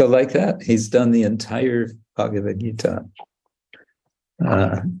 So like that, he's done the entire Bhagavad Gita.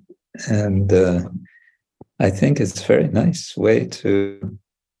 And I think it's a very nice way to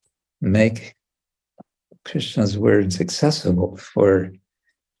make Krishna's words accessible for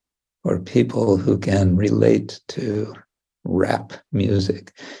people who can relate to rap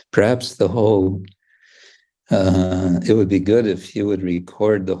music. Perhaps the whole, it would be good if you would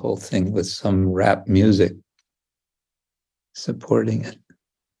record the whole thing with some rap music supporting it.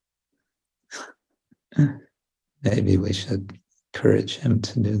 Maybe we should encourage him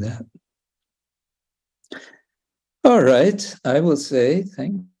to do that. All right, I will say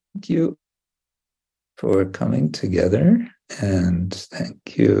thank you for coming together, and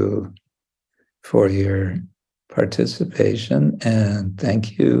thank you for your participation, and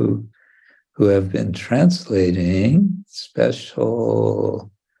thank you who have been translating. Special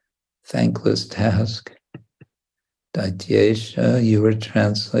thankless task. Daityesha, you were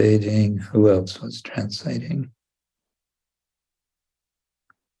translating. Who else was translating?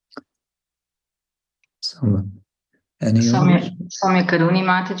 Soumya Karuni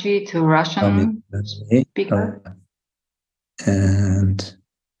Mataji to Russian speaker. And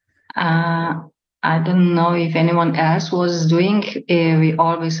I don't know if anyone else was doing. We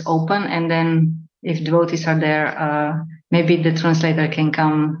always open, and then if devotees are there, maybe the translator can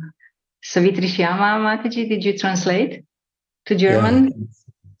come. Savitri Shyama Mataji, did you translate to German?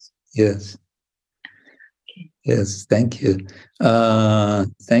 Yeah. Yes. Yes, thank you.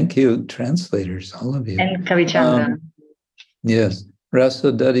 Thank you, translators, all of you. And Kavichanda. Yes.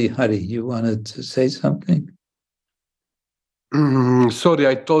 Rasodari Hari, you wanted to say something? Sorry,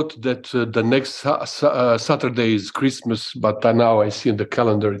 I thought that the next Saturday is Christmas, but now I see in the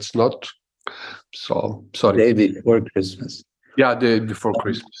calendar it's not. So, sorry. Day before Christmas. Yeah, the day before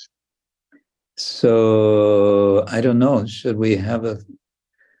Christmas. So, I don't know, should we have a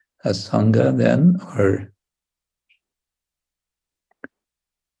Sangha then, or?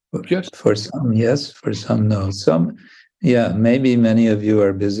 Yes. For some, yes. For some, no. Some, Yeah, maybe many of you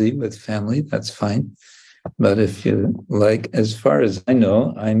are busy with family. That's fine. But if you like, as far as I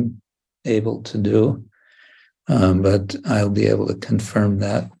know, I'm able to do, but I'll be able to confirm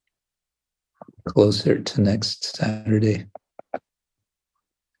that closer to next Saturday.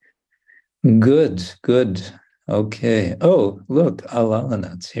 Good, good. Okay. Oh, look,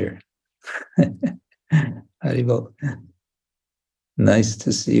 Alalanath's here. Haribol. Nice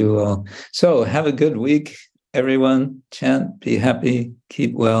to see you all. So have a good week, everyone. Chant, be happy,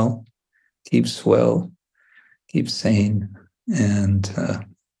 keep well, keep swell, keep sane, and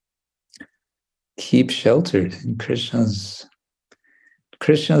keep sheltered in Krishna's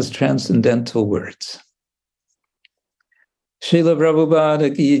transcendental words. Srila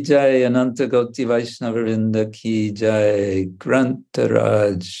Prabhupada ki jai, Ananta Goti Vaishnavarinda ki jai,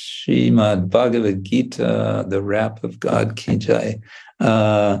 Grantaraj, Srimad Bhagavad Gita, the Rap of God ki jai,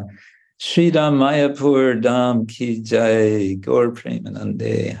 Sridham Mayapur Dham ki jai, Gaur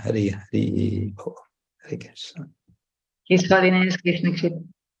Premanande, Hari Hari Bol. Hare Krishna. His Holiness Krishna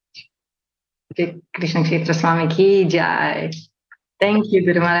Kshetra Swami ki jai. Thank you,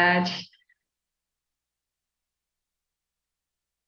 Guru Maharaj.